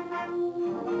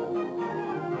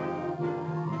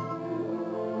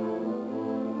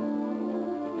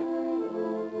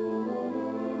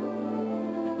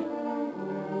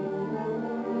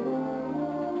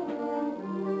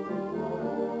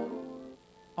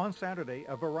 On Saturday,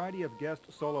 a variety of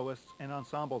guest soloists and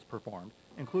ensembles performed,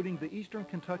 including the Eastern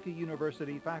Kentucky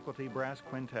University Faculty Brass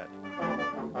Quintet.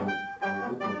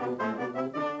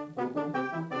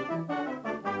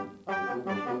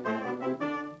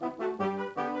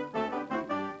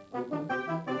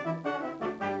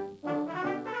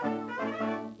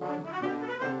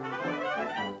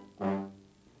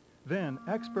 Then,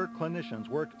 expert clinicians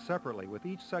worked separately with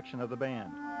each section of the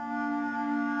band.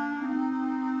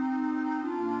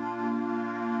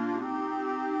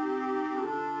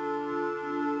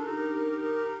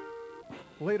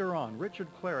 Later on, Richard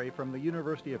Clary from the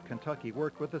University of Kentucky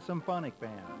worked with the symphonic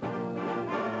band.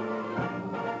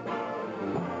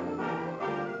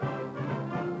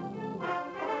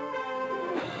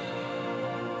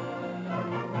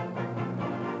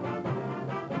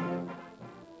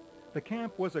 The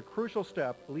camp was a crucial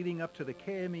step leading up to the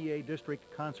KMEA District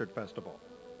Concert Festival.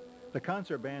 The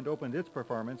concert band opened its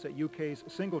performance at UK's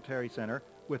Singletary Center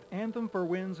with Anthem for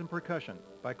Winds and Percussion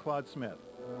by Claude Smith.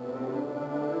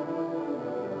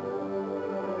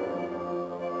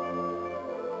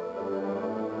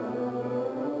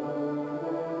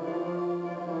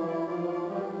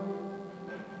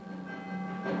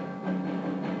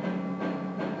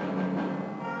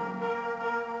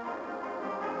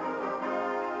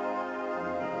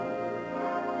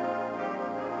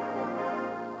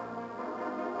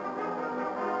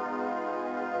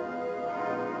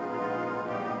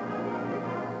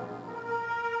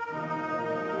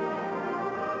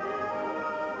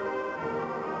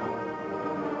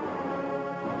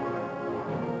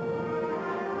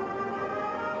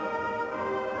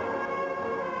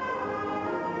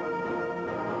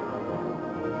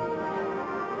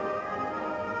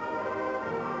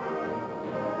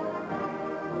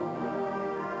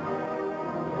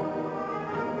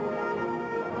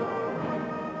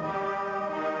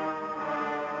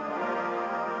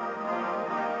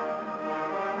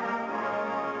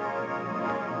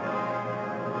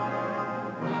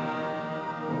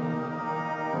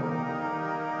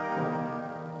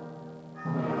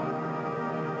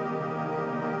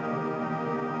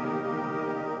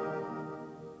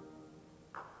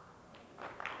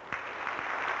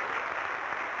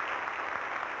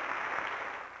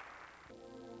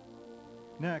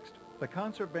 Next, the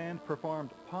concert band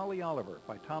performed Polly Oliver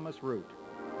by Thomas Root.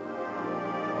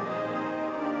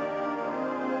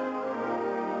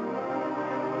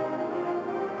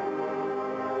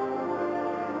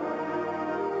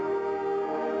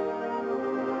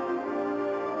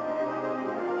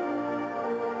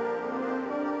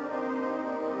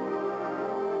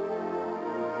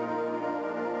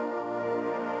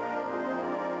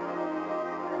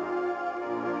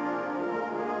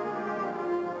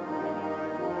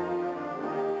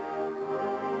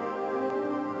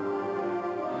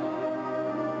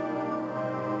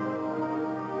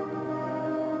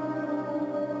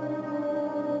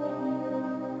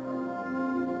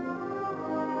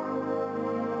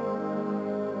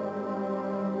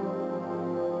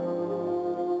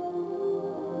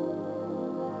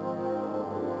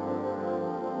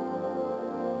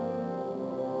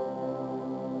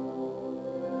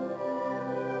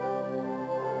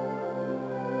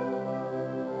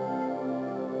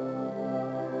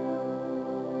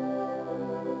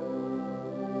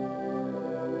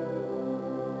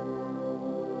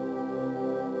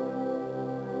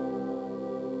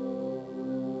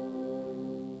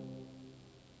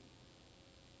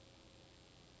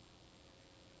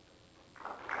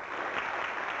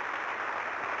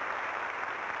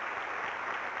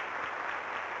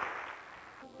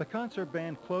 The concert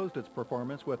band closed its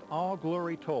performance with All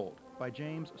Glory Told by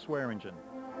James Swearingen.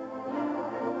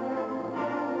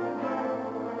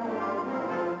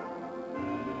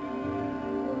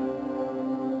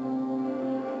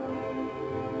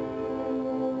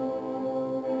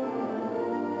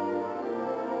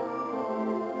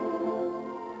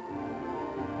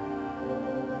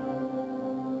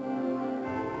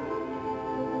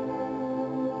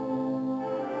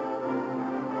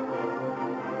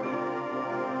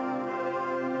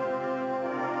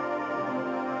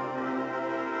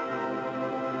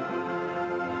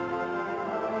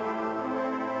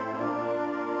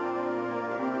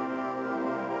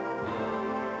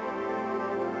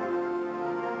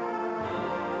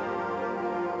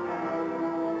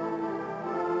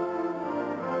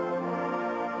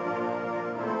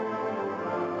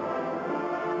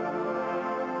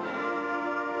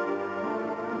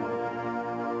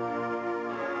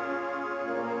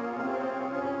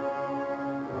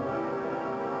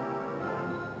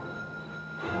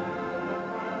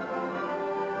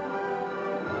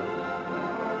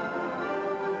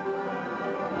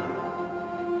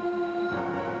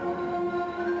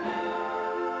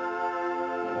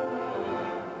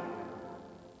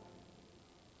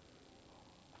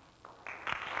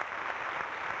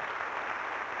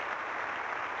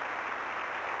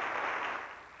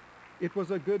 It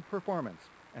was a good performance,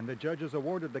 and the judges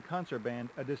awarded the concert band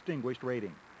a distinguished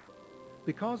rating.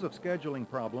 Because of scheduling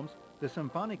problems, the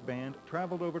symphonic band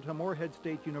traveled over to Morehead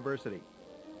State University.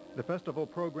 The festival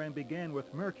program began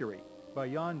with Mercury by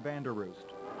Jan van der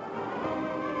Roost.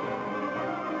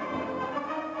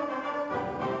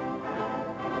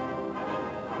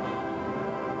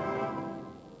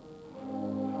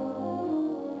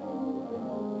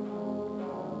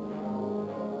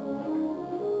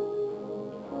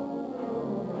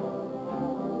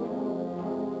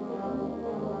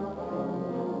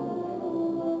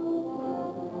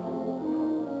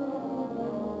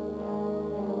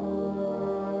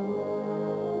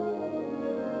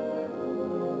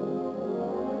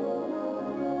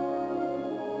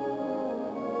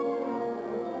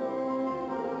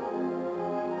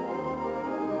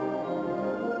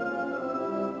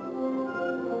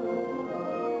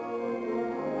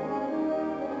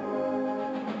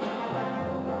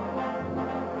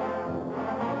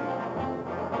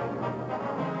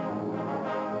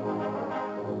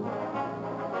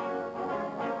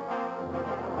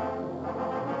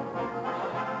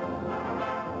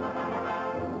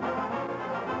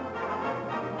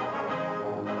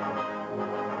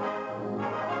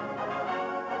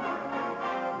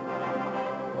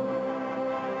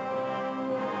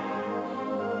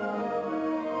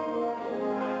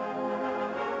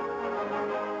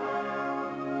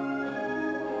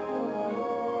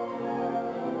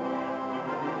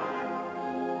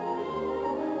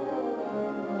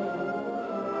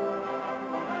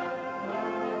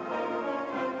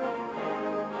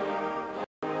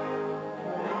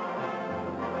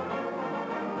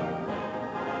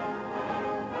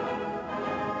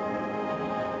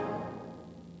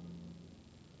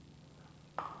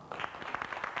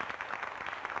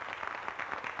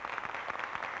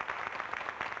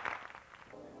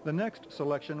 The next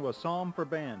selection was Psalm for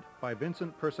Band by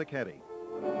Vincent Persichetti.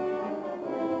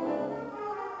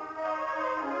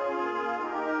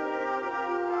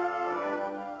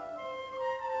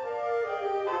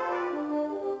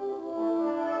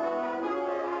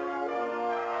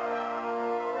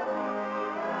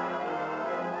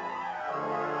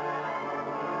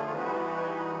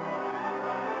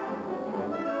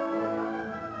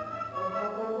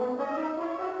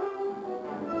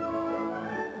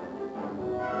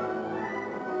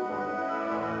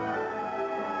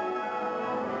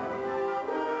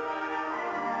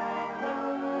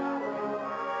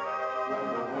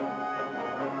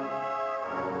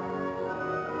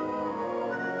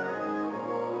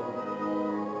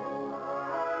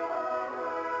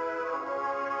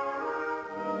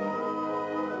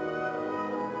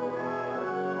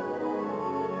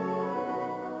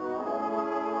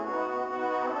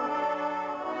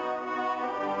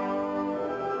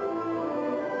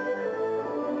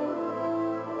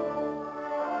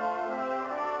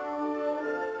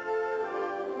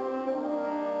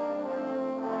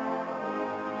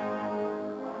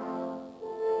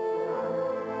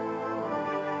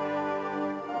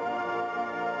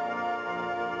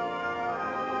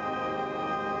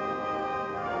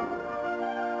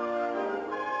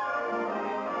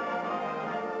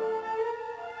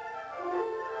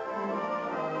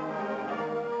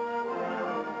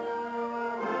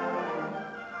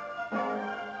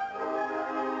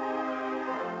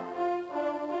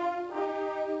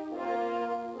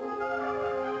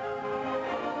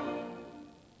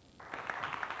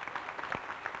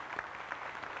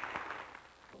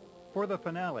 For the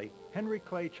finale, Henry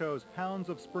Clay chose Hounds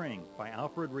of Spring by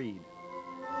Alfred Reed.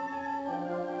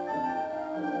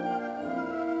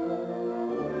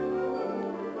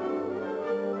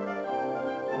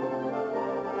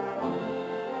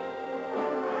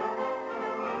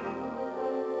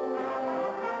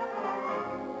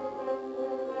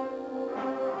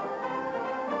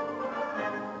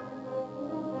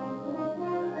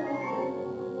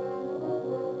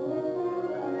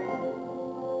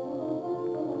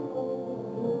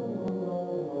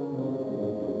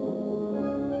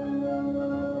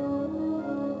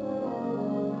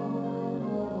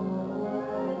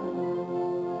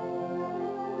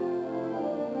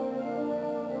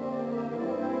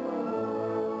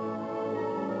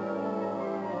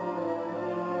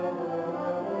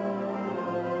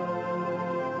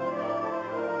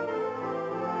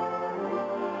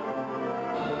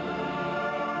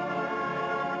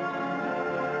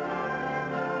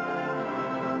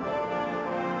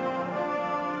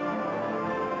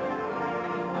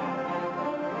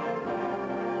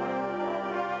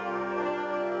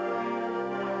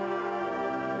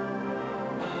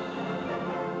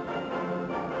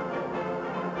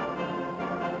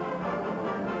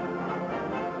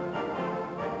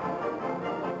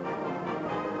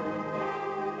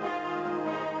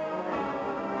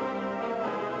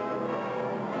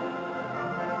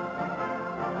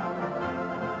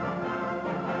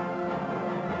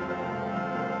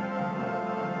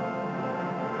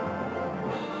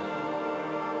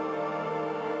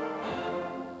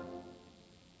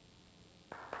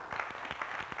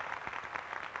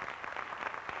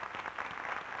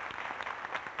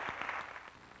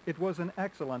 It was an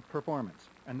excellent performance,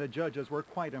 and the judges were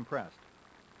quite impressed.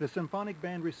 The symphonic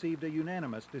band received a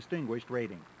unanimous distinguished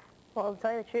rating. Well, to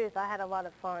tell you the truth, I had a lot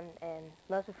of fun, and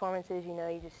most performances, you know,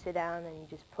 you just sit down and you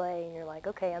just play, and you're like,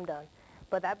 okay, I'm done.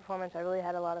 But that performance, I really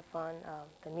had a lot of fun.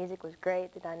 The music was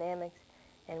great, the dynamics,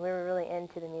 and we were really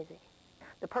into the music.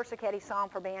 The Persichetti Song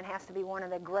for Band has to be one of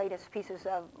the greatest pieces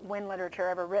of wind literature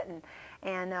ever written,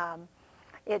 and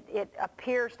it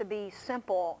appears to be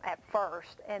simple at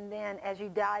first, and then as you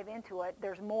dive into it,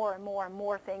 there's more and more and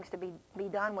more things to be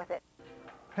done with it.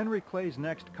 Henry Clay's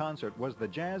next concert was the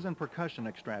Jazz and Percussion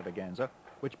Extravaganza,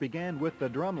 which began with the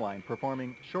drumline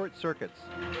performing Short Circuits.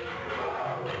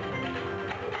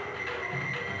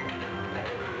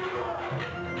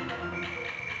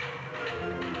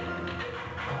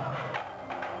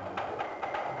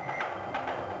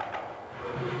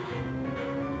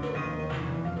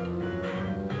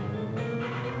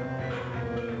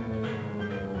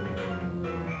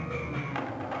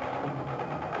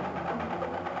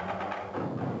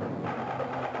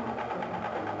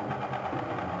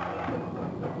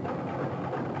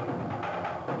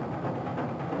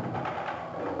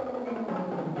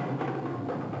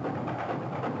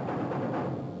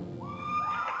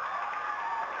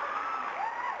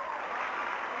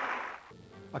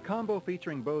 A combo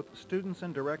featuring both students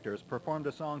and directors performed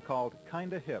a song called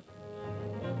Kinda Hip.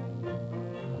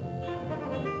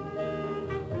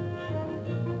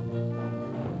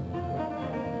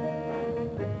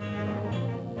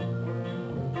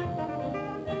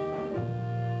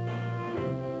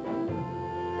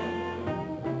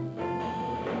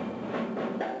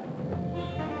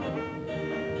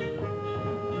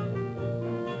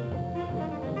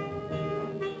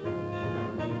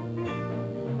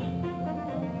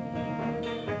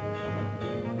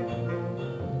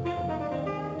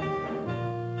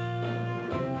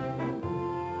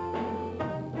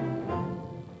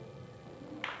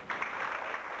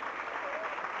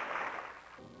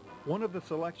 One of the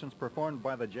selections performed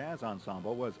by the jazz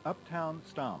ensemble was Uptown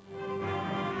Stomp.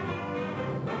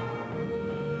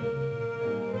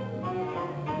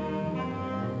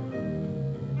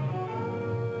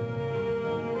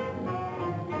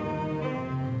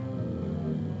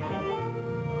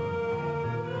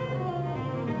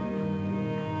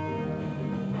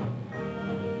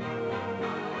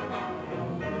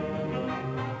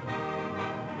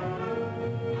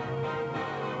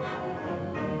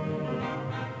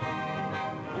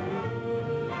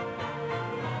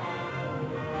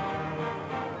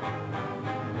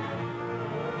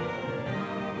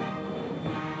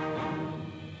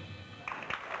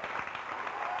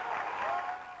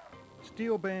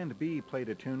 Steel Band B played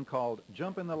a tune called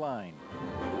Jump in the Line.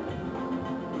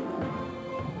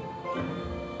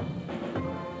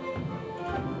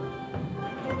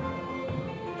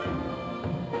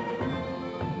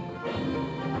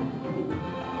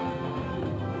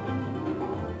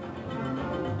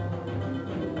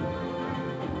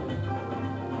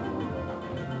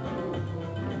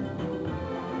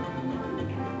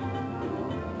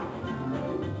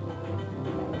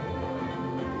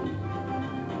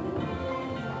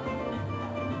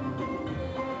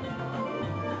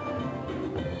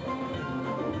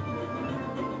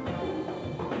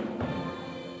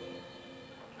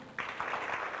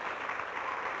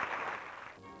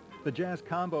 The Jazz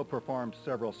Combo performed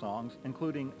several songs,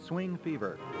 including Swing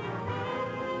Fever.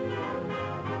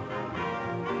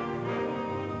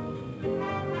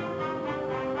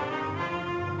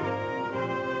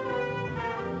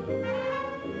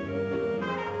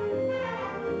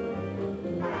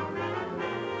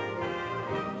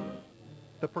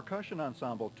 The percussion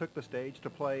ensemble took the stage to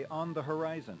play On the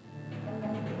Horizon.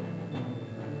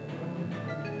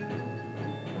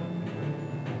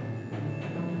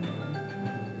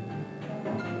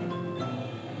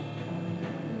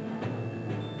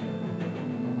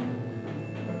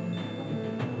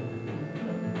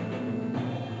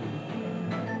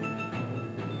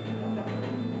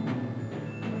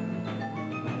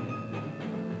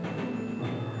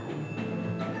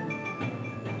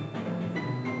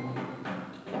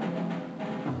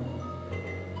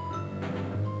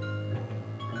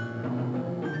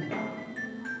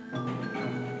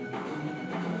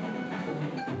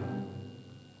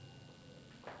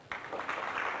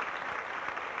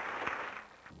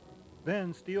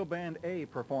 Then Steel Band A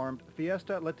performed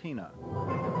Fiesta Latina.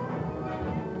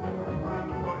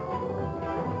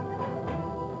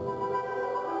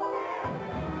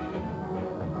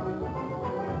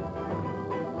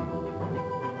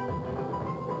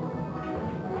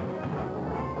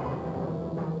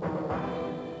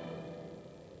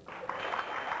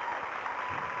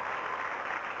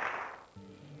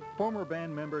 Former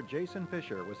band member Jason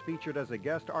Fisher was featured as a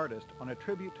guest artist on a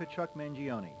tribute to Chuck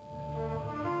Mangione.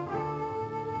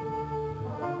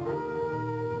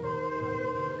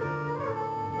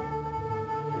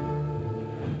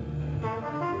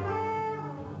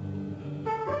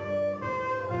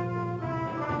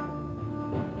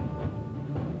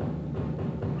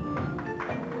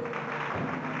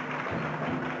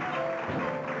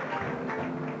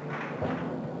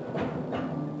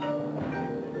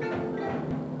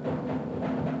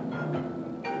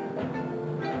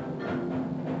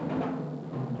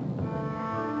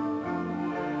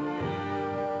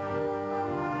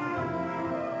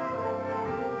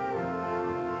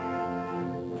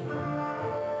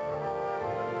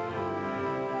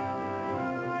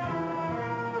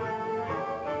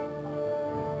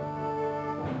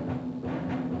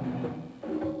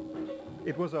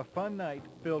 It was a fun night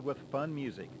filled with fun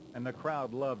music, and the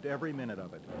crowd loved every minute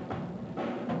of it.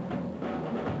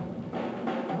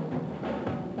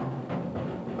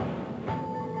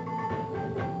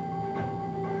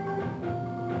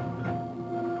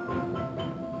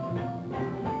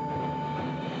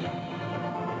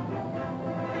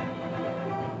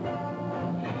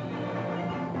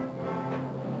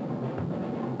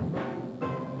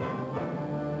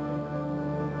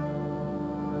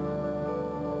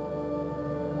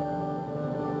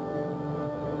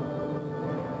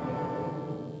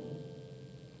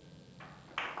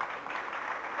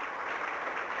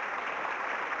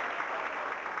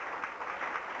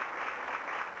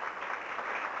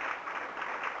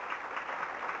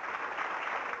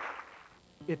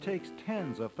 It takes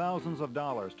tens of thousands of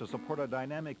dollars to support a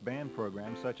dynamic band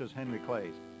program such as Henry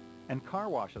Clay's, and car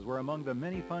washes were among the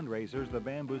many fundraisers the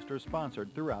Band Boosters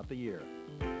sponsored throughout the year.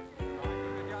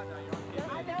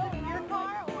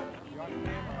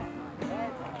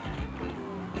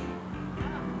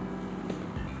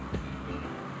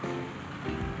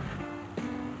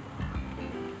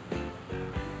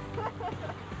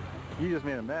 You just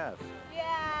made a mess.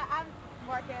 Yeah, I'm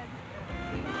working.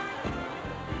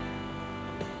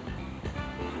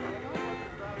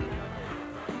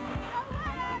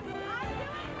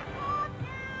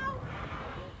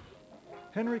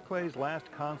 Henry Clay's last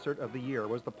concert of the year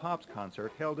was the Pops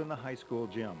concert held in the high school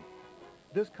gym.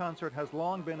 This concert has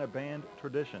long been a band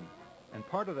tradition, and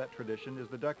part of that tradition is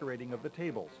the decorating of the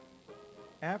tables.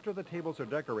 After the tables are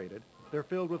decorated, they're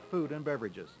filled with food and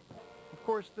beverages. Of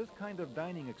course, this kind of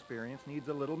dining experience needs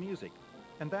a little music,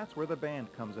 and that's where the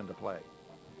band comes into play.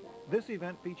 This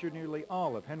event featured nearly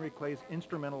all of Henry Clay's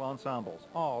instrumental ensembles,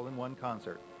 all in one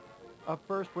concert. Up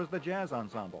first was the Jazz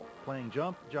Ensemble, playing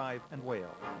jump, jive, and wail.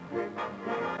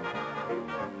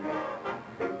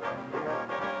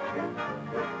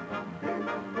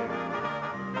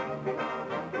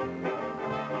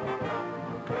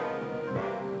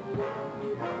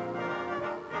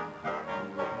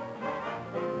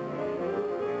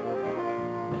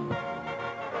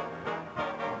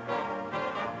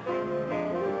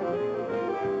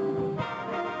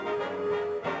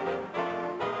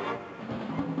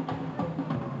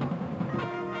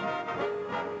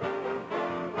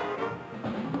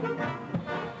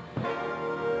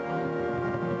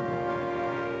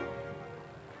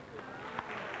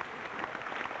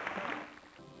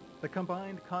 The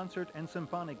combined concert and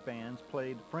symphonic bands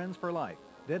played Friends for Life,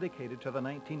 dedicated to the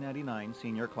 1999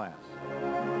 senior class.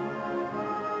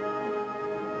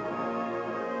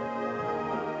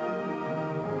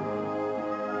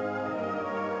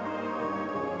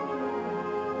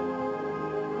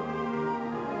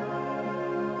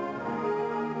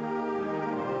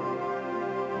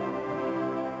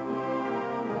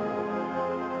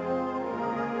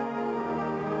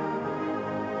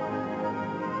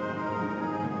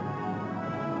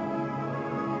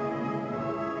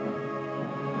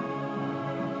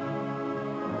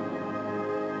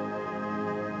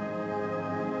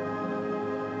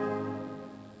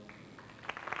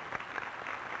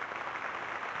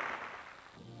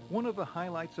 One of the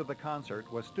highlights of the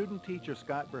concert was student teacher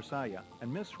Scott Bersaya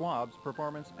and Miss Schwab's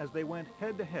performance as they went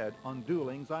head-to-head on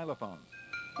dueling xylophones.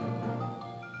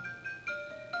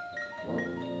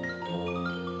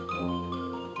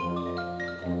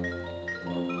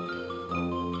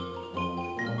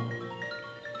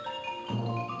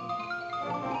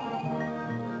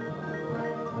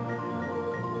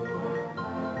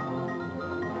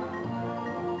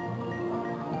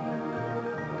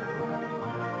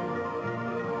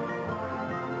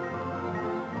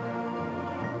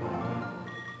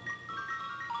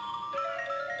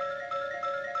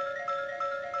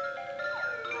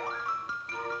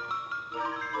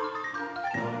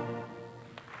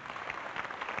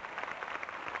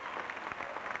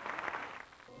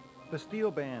 The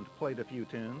steel band played a few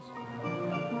tunes.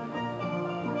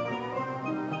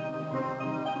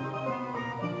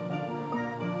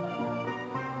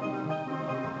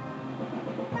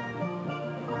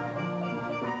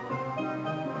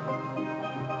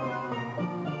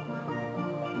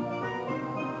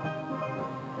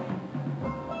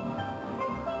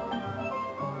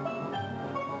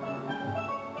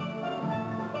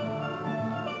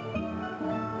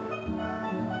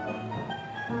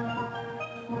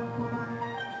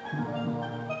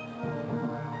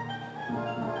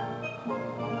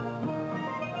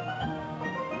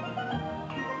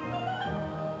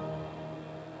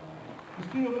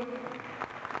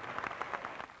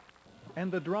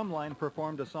 And the drumline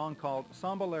performed a song called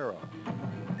Sambolero.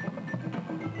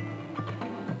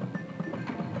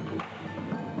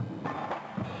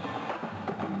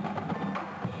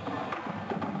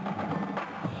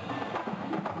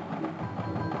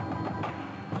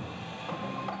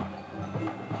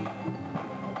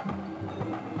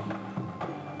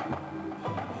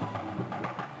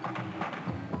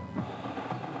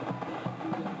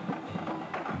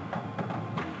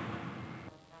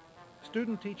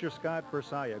 Student teacher Scott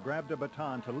Bersaya grabbed a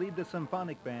baton to lead the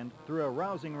symphonic band through a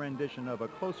rousing rendition of A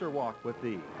Closer Walk with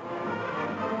Thee.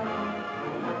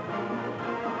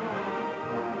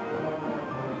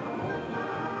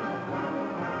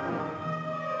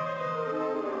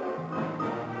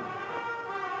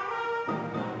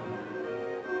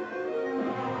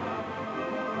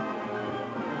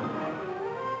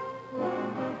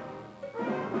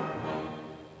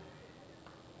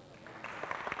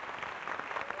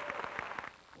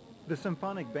 The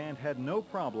symphonic band had no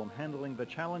problem handling the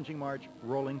challenging march,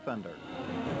 Rolling Thunder.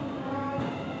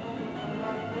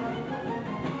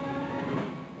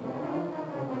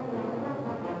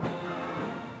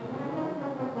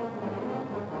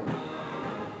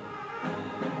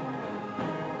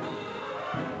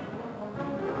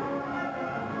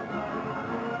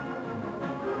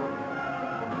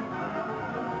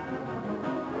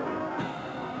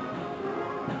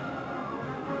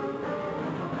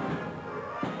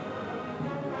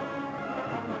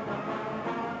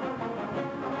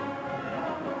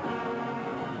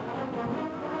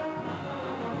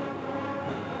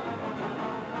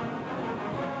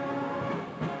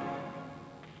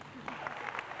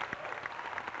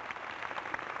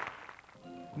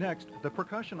 Next, the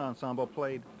percussion ensemble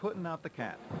played Puttin' Out the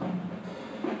Cat.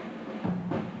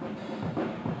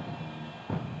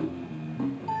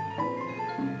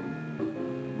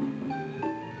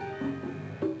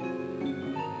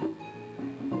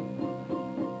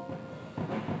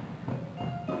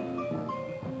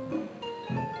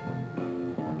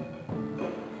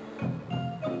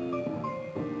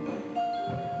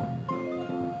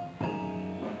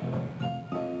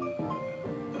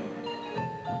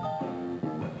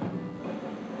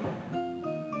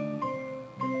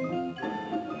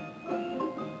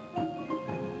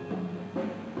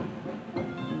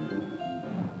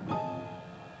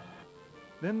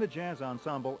 Then the jazz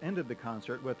ensemble ended the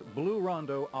concert with Blue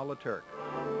Rondo a la Turk.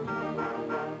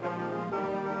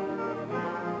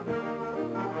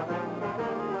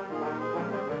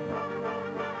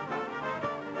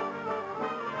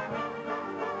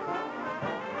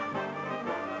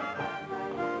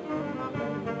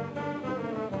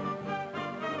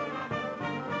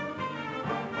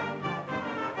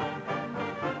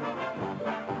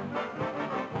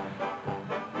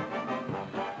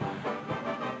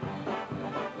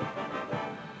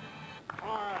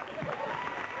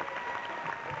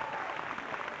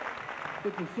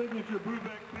 It's a signature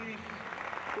Brubeck piece.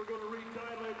 We're going to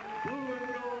retitle it Blue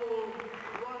and Gold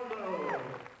Rondo.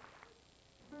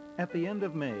 At the end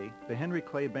of May, the Henry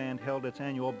Clay Band held its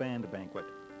annual band banquet.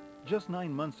 Just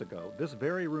 9 months ago, this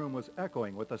very room was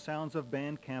echoing with the sounds of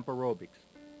band camp aerobics.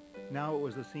 Now it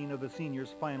was the scene of the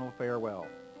seniors' final farewell.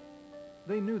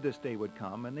 They knew this day would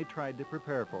come, and they tried to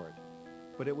prepare for it.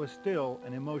 But it was still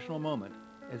an emotional moment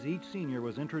as each senior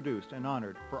was introduced and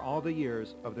honored for all the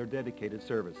years of their dedicated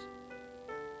service.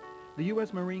 The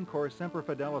U.S. Marine Corps Semper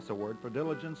Fidelis Award for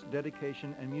Diligence,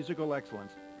 Dedication, and Musical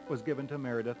Excellence was given to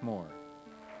Meredith Moore.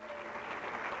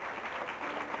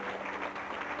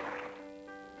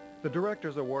 The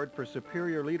Director's Award for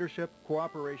Superior Leadership,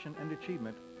 Cooperation, and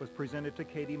Achievement was presented to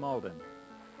Katie Malden.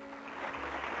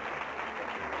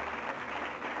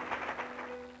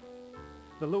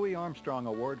 The Louis Armstrong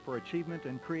Award for Achievement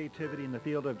and Creativity in the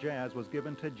Field of Jazz was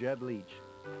given to Jed Leach.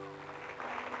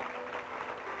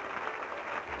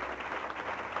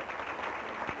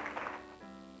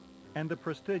 And the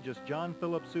prestigious John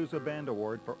Philip Sousa Band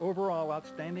Award for Overall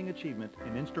Outstanding Achievement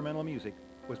in Instrumental Music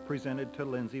was presented to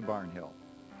Lindsay Barnhill.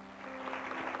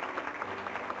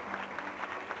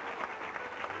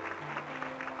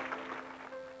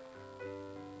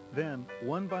 Then,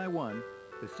 one by one,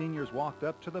 the seniors walked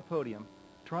up to the podium,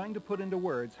 trying to put into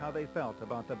words how they felt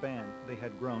about the band they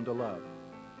had grown to love.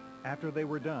 After they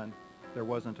were done, there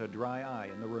wasn't a dry eye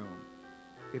in the room.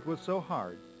 It was so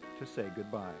hard to say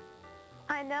goodbye.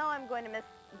 I know I'm going to miss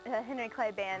the Henry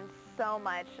Clay Band so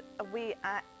much.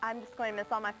 I'm just going to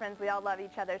miss all my friends. We all love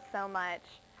each other so much.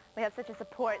 We have such a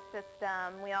support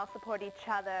system. We all support each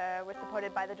other. We're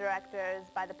supported by the directors,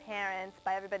 by the parents,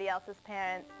 by everybody else's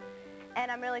parents. And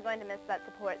I'm really going to miss that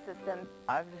support system.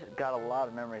 I've just got a lot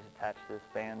of memories attached to this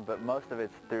band, but most of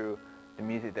it's through the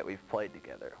music that we've played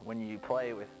together. When you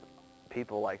play with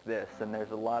people like this, and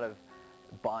there's a lot of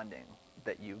bonding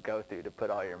that you go through to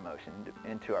put all your emotion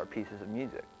into our pieces of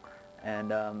music.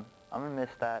 And I'm going to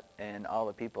miss that and all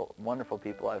the people, wonderful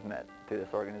people I've met through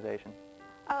this organization.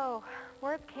 Oh,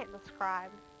 words can't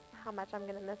describe how much I'm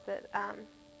going to miss it.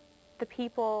 The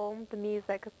people, the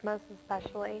music most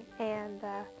especially, and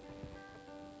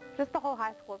just the whole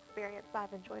high school experience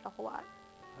I've enjoyed a whole lot.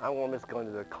 I won't miss going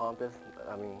to the campus.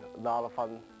 I mean, a lot of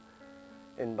fun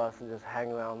in bus and just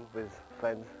hang around with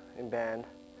friends in band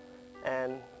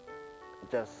and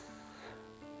just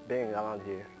being around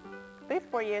here. These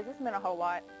 4 years, it's been a whole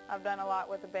lot. I've done a lot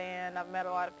with the band. I've met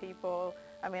a lot of people.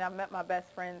 I mean, I've met my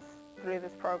best friends through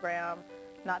this program,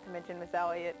 not to mention Miss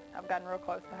Elliott. I've gotten real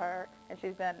close to her, and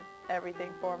she's done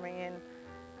everything for me. And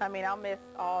I mean, I'll miss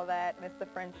all that, miss the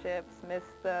friendships, miss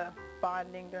the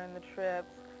bonding during the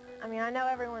trips. I mean, I know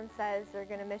everyone says they're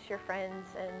going to miss your friends,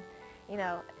 and, you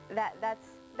know, that's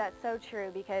so true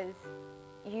because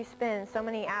you spend so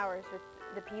many hours with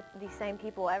these same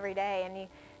people every day, and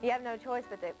you have no choice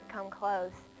but to come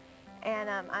close. And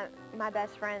my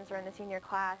best friends are in the senior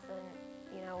class,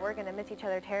 and, you know, we're going to miss each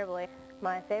other terribly.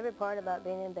 My favorite part about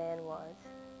being in band was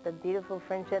the beautiful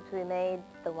friendships we made,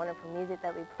 the wonderful music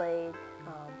that we played.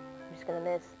 I'm just going to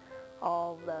miss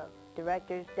all the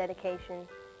directors' dedication,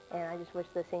 and I just wish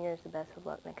the seniors the best of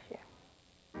luck next year.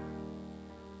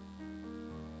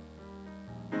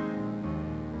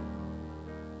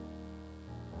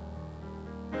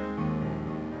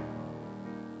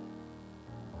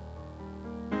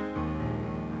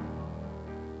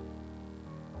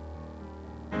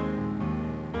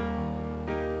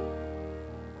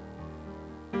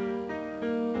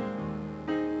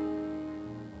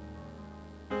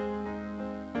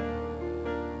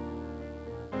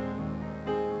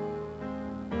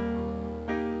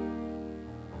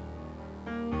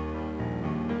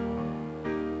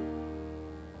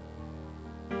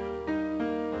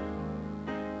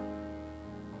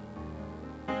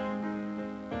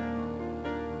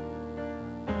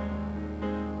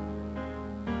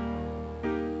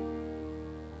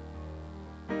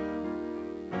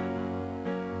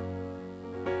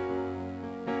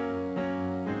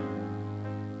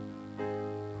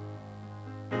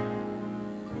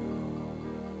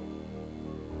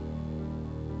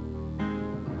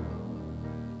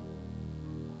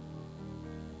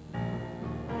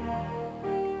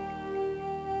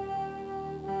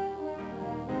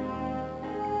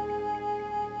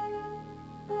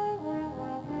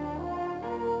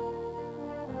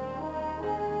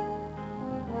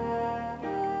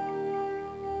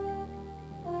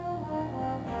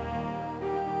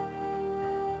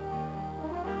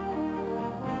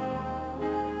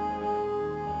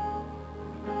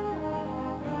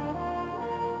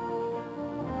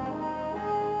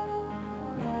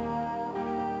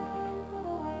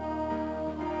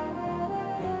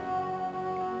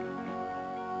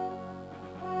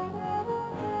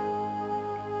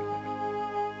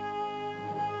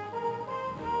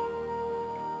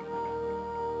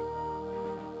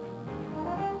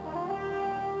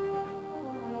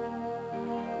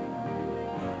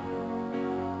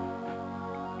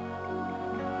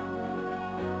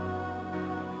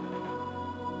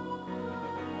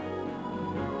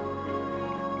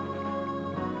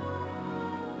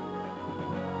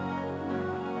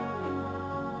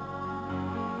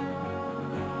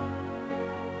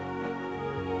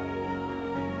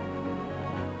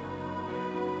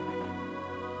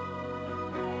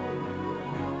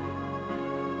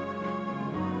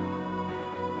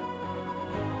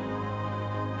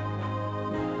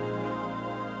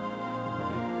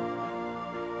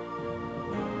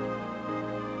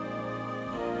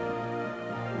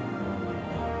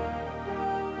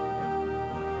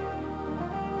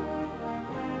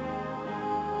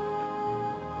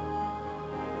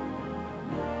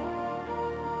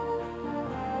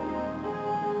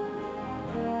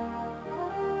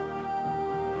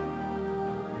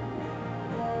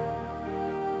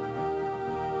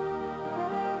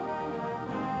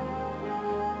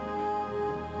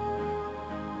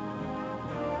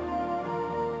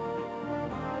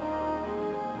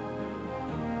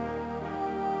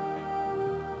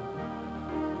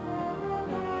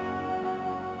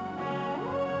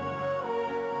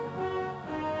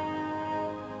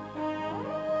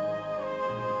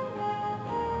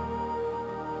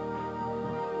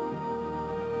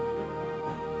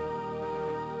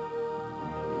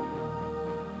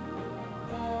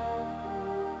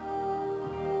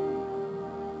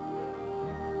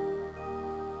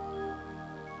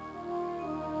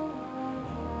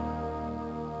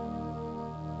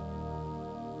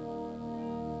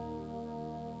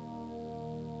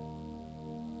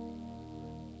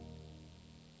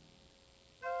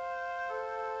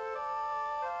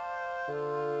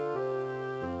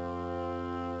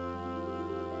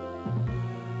 Gold.